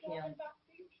to make him.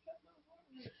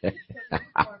 That's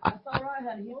all right,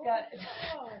 honey. He's got.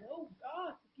 Oh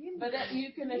God, but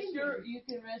you can rest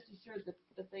assured that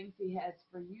the things he has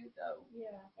for you, though.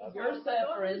 Yeah. Your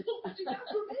suffering.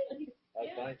 I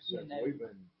think since we've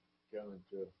been coming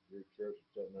to your church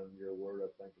and sitting under your word, I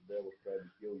think the devil's tried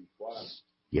to kill you twice.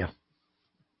 Yeah.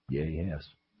 Yeah, he has.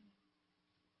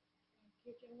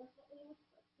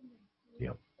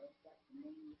 Yep.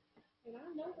 And I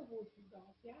know the voice of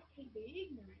God. See, I can't be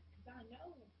ignorant because I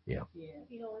know him. Yeah. And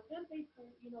some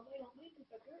people, they don't listen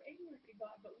because they're ignorant to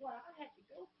God. But what I had to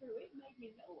go through, it made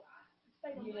me know. I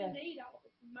stayed on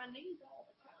my knees all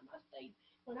the time.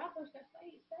 When I first got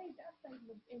saved, I stayed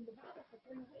in the Bible for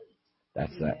 3 weeks.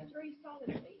 That's that. 3 solid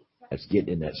weeks. That's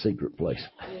getting in that secret place.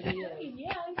 Yeah,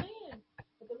 amen.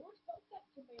 But the Lord spoke that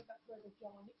to me about Brother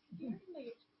John. It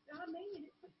scared me.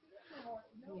 It took my heart.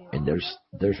 And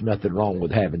there's nothing wrong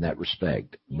with having that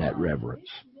respect and that reverence.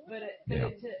 But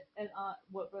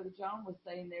what Brother John was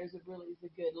saying, there's a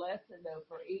good lesson though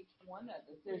for each one of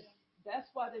us. That's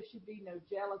why there should be no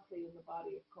jealousy in the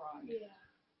body of Christ. Yeah.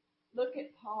 Look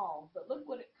at Paul, but look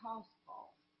what it cost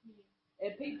Paul.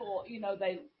 And people, he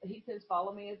says,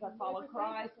 follow me as I follow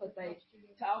Christ, but they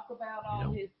talk about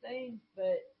all his things,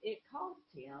 but it cost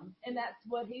him, and that's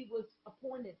what he was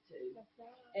appointed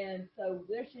to. And so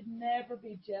there should never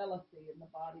be jealousy in the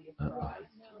body of Christ.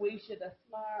 We should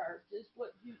aspire, just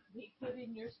what he put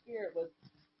in your spirit was,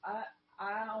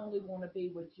 I only want to be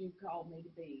what you called me to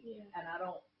be, and I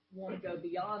don't want to go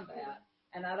beyond that,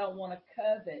 and I don't want to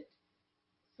covet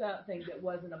something that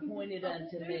wasn't appointed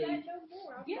unto me.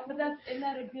 Yeah, but isn't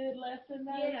that a good lesson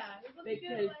though? Yeah, it was a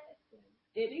good lesson.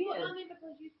 It is. Well,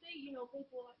 because you see,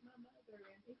 people like my mother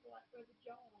and people like Brother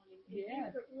John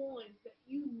Yes. different ones that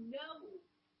you know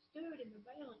stood in the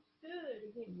balance,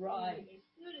 stood against Right. the enemy,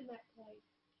 stood in that place,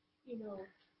 you know,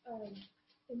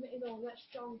 in that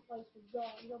strong place with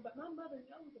God, you know. But my mother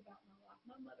knows about my life.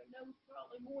 My mother knows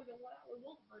probably more than what I would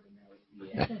want her to know.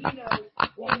 Yeah. You know.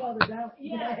 Well, mother don't.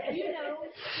 Yeah, you know,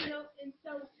 and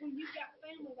so when you've got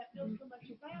family that knows so much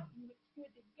about you, it's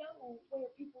good to go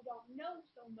where people don't know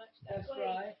so much. That That's way,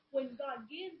 right. when God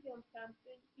gives them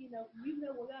something, you know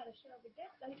without a shadow of a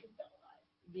doubt, they can God.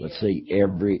 But see,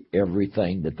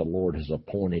 everything that the Lord has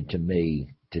appointed to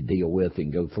me to deal with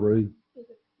and go through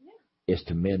is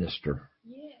to minister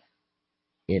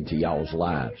into y'all's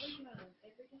lives.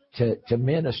 To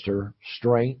minister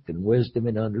strength and wisdom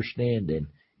and understanding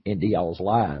into y'all's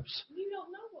lives. You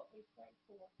don't know what we pray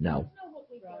for. No. You don't know what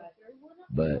we go through. We're not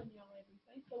telling y'all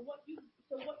everything. So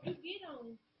what you get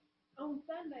on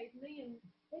Sundays, me and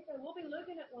people, we'll be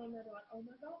looking at one another like, oh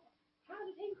my God, how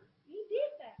did he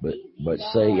did that? But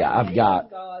see,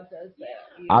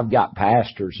 I've got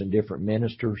pastors and different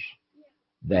ministers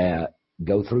that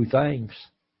go through things,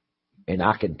 and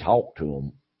I can talk to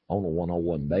them on a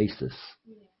one-on-one basis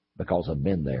because I've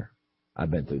been there.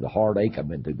 I've been through the heartache. I've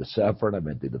been through the suffering. I've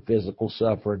been through the physical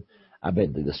suffering. I've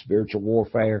been through the spiritual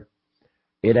warfare.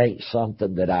 It ain't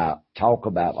something that I talk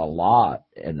about a lot,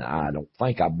 and I don't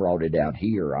think I brought it out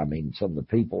here. I mean, some of the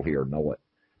people here know it.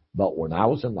 But when I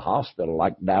was in the hospital,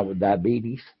 like died with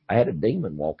diabetes, I had a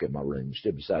demon walk in my room,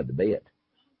 stood beside the bed.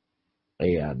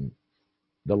 And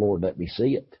the Lord let me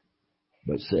see it.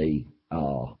 But see,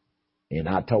 and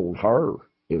I told her,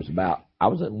 I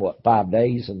was in 5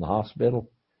 days in the hospital,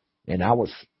 and I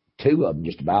was 2 of them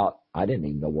just about, I didn't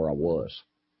even know where I was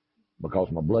because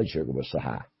my blood sugar was so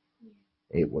high.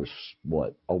 It was,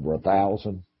 over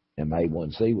 1,000, and my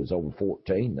A1C was over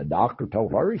 14. The doctor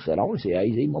told her, he said, I want to see how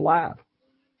he's even alive.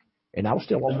 And I was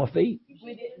still on my feet.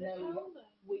 We didn't know.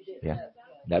 Yeah.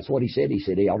 That's what he said. He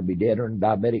said he ought to be dead or in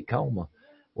diabetic coma.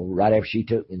 Well, right after she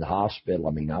took me in the hospital,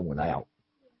 I went out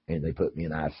and they put me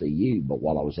in ICU. But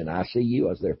while I was in ICU, I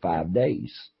was there 5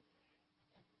 days.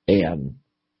 And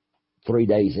 3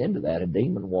 days into that, a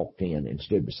demon walked in and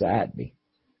stood beside me.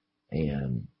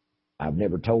 And I've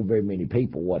never told very many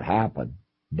people what happened,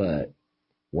 but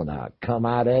when I come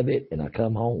out of it and I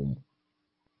come home,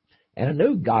 and I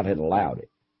knew God had allowed it.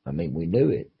 We knew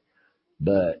it,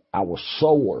 but I was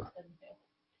sore.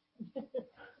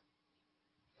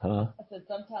 Huh? I said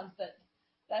sometimes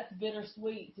that's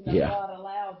bittersweet to know God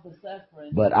allowed the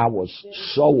suffering. But I was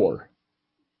sore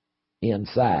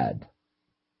inside,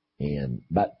 and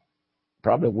about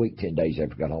probably a week, 10 days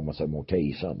after I got home, I said, I'm going to tell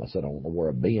you something. I said, I don't know where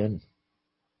I've been,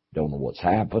 don't know what's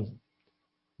happened,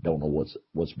 don't know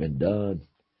what's been done.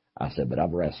 I said, but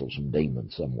I've wrestled some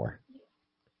demons somewhere.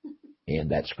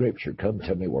 And that scripture come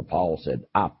to me where Paul said,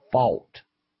 I fought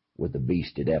with the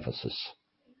beast at Ephesus.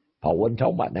 Paul wasn't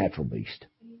talking about natural beast.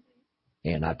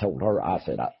 And I told her, I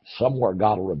said, somewhere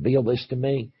God will reveal this to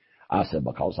me. I said,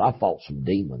 because I fought some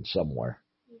demons somewhere.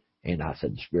 And I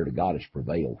said, the Spirit of God has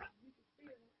prevailed.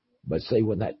 But see,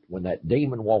 when that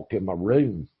demon walked in my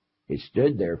room, it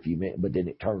stood there a few minutes, but then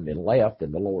it turned and left,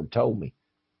 and the Lord told me,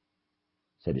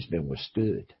 said it's been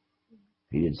withstood.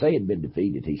 He didn't say it had been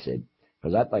defeated. He said,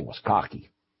 because that thing was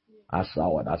cocky. I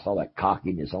saw it. I saw that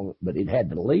cockiness on it, but it had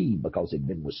to leave because it had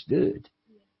been withstood.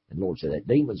 And the Lord said, that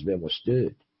demon's been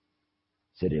withstood.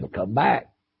 He said, it'll come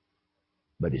back,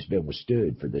 but it's been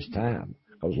withstood for this time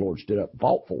because the Lord stood up and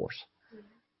fought for us.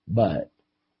 But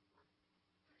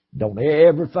don't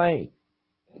ever think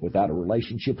without a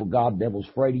relationship with God, the devil's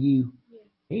afraid of you.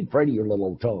 He ain't afraid of your little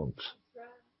old tongues.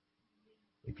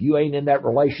 If you ain't in that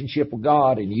relationship with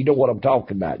God and you know what I'm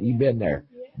talking about, you've been there,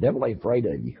 the devil ain't afraid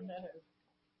of you.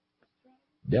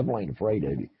 The devil ain't afraid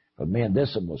of you. But man,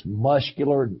 this one was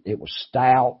muscular, it was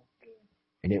stout,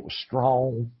 and it was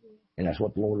strong. And that's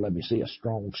what the Lord let me see, a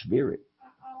strong spirit.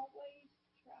 I always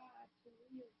try to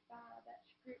live by that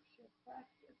scripture,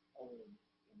 practice holiness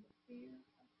in the fear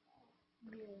of God.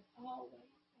 Yes, always.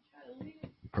 I try to live.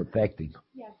 Perfecting.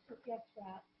 Yes, that's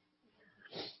right.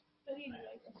 But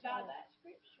anyway, by that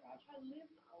scripture, I try to live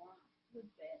my life to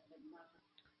the best of my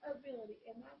ability.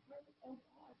 Am I perfect? Oh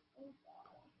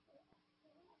God.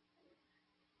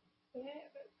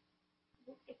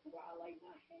 But before I lay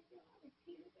my head down, I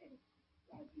repent of it.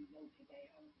 God, you know today,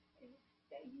 I was saying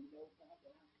today, you know, God,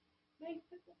 that I made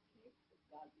such a mistake, but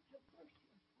God, you have mercy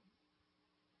upon me.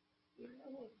 You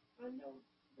know, I know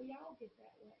we all get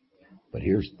that way. But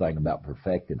here's the thing about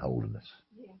perfecting holiness.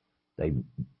 Yeah.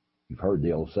 You've heard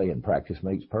the old saying, practice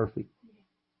makes perfect. Yeah.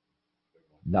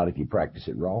 Not if you practice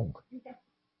it wrong. Yeah.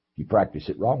 If you practice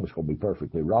it wrong, it's going to be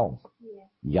perfectly wrong. Yeah.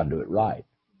 You got to do it right.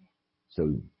 Yeah.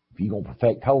 So if you're going to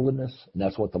perfect holiness, and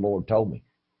that's what the Lord told me.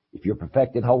 If you're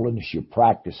perfecting holiness, you're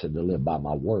practicing to live by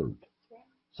my word.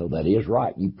 So that is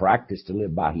right. You practice to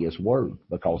live by His word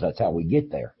because that's how we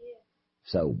get there.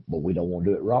 So, but we don't want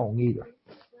to do it wrong either.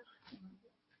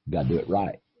 You got to do it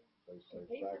right.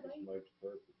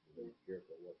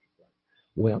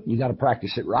 Well, you got to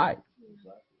practice it right.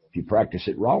 If you practice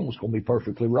it wrong, it's going to be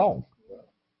perfectly wrong.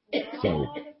 So, A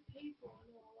lot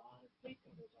of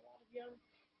people, there's a lot of young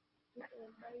people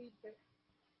in days that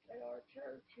our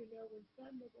church, and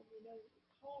some of them,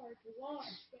 it's hard to watch,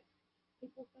 but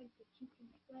people think that you can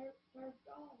serve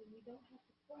God and you don't have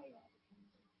to pray all the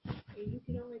time. And you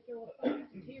can only throw a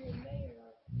fast here and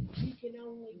there. You can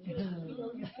only just,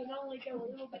 you can only go a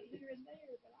little bit here and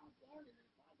there, but I've learned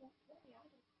if I don't pray, I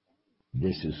don't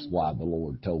pray. This is why the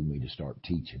Lord told me to start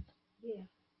teaching. Yeah.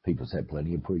 People's had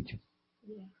plenty of preaching.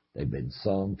 Yeah. They've been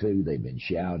sung to, they've been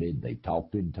shouted, they've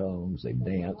talked in tongues, they've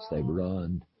danced, they've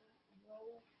run.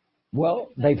 Well,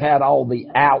 they've had all the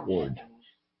outward.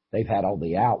 They've had all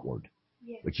the outward.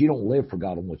 Yeah. But you don't live for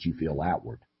God on what you feel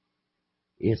outward.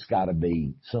 It's got to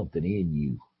be something in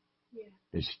you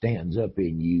that stands up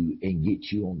in you and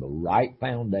gets you on the right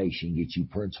foundation, gets you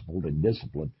principled and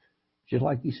disciplined. Just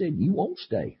like you said, you won't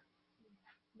stay.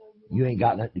 You ain't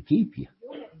got nothing to keep you.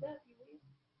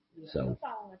 So,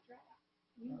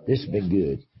 this has been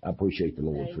good. I appreciate the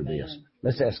Lord for this.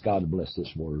 Let's ask God to bless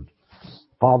this word.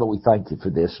 Father, we thank you for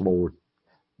this, Lord.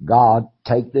 God,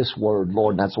 take this word,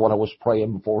 Lord, and that's what I was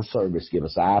praying before service. Give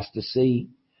us eyes to see,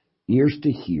 ears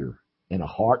to hear, and a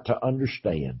heart to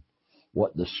understand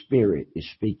what the Spirit is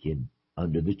speaking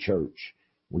unto the church.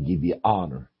 We give you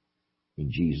honor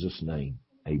in Jesus' name.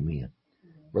 Amen.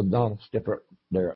 Brother Donald, step up there.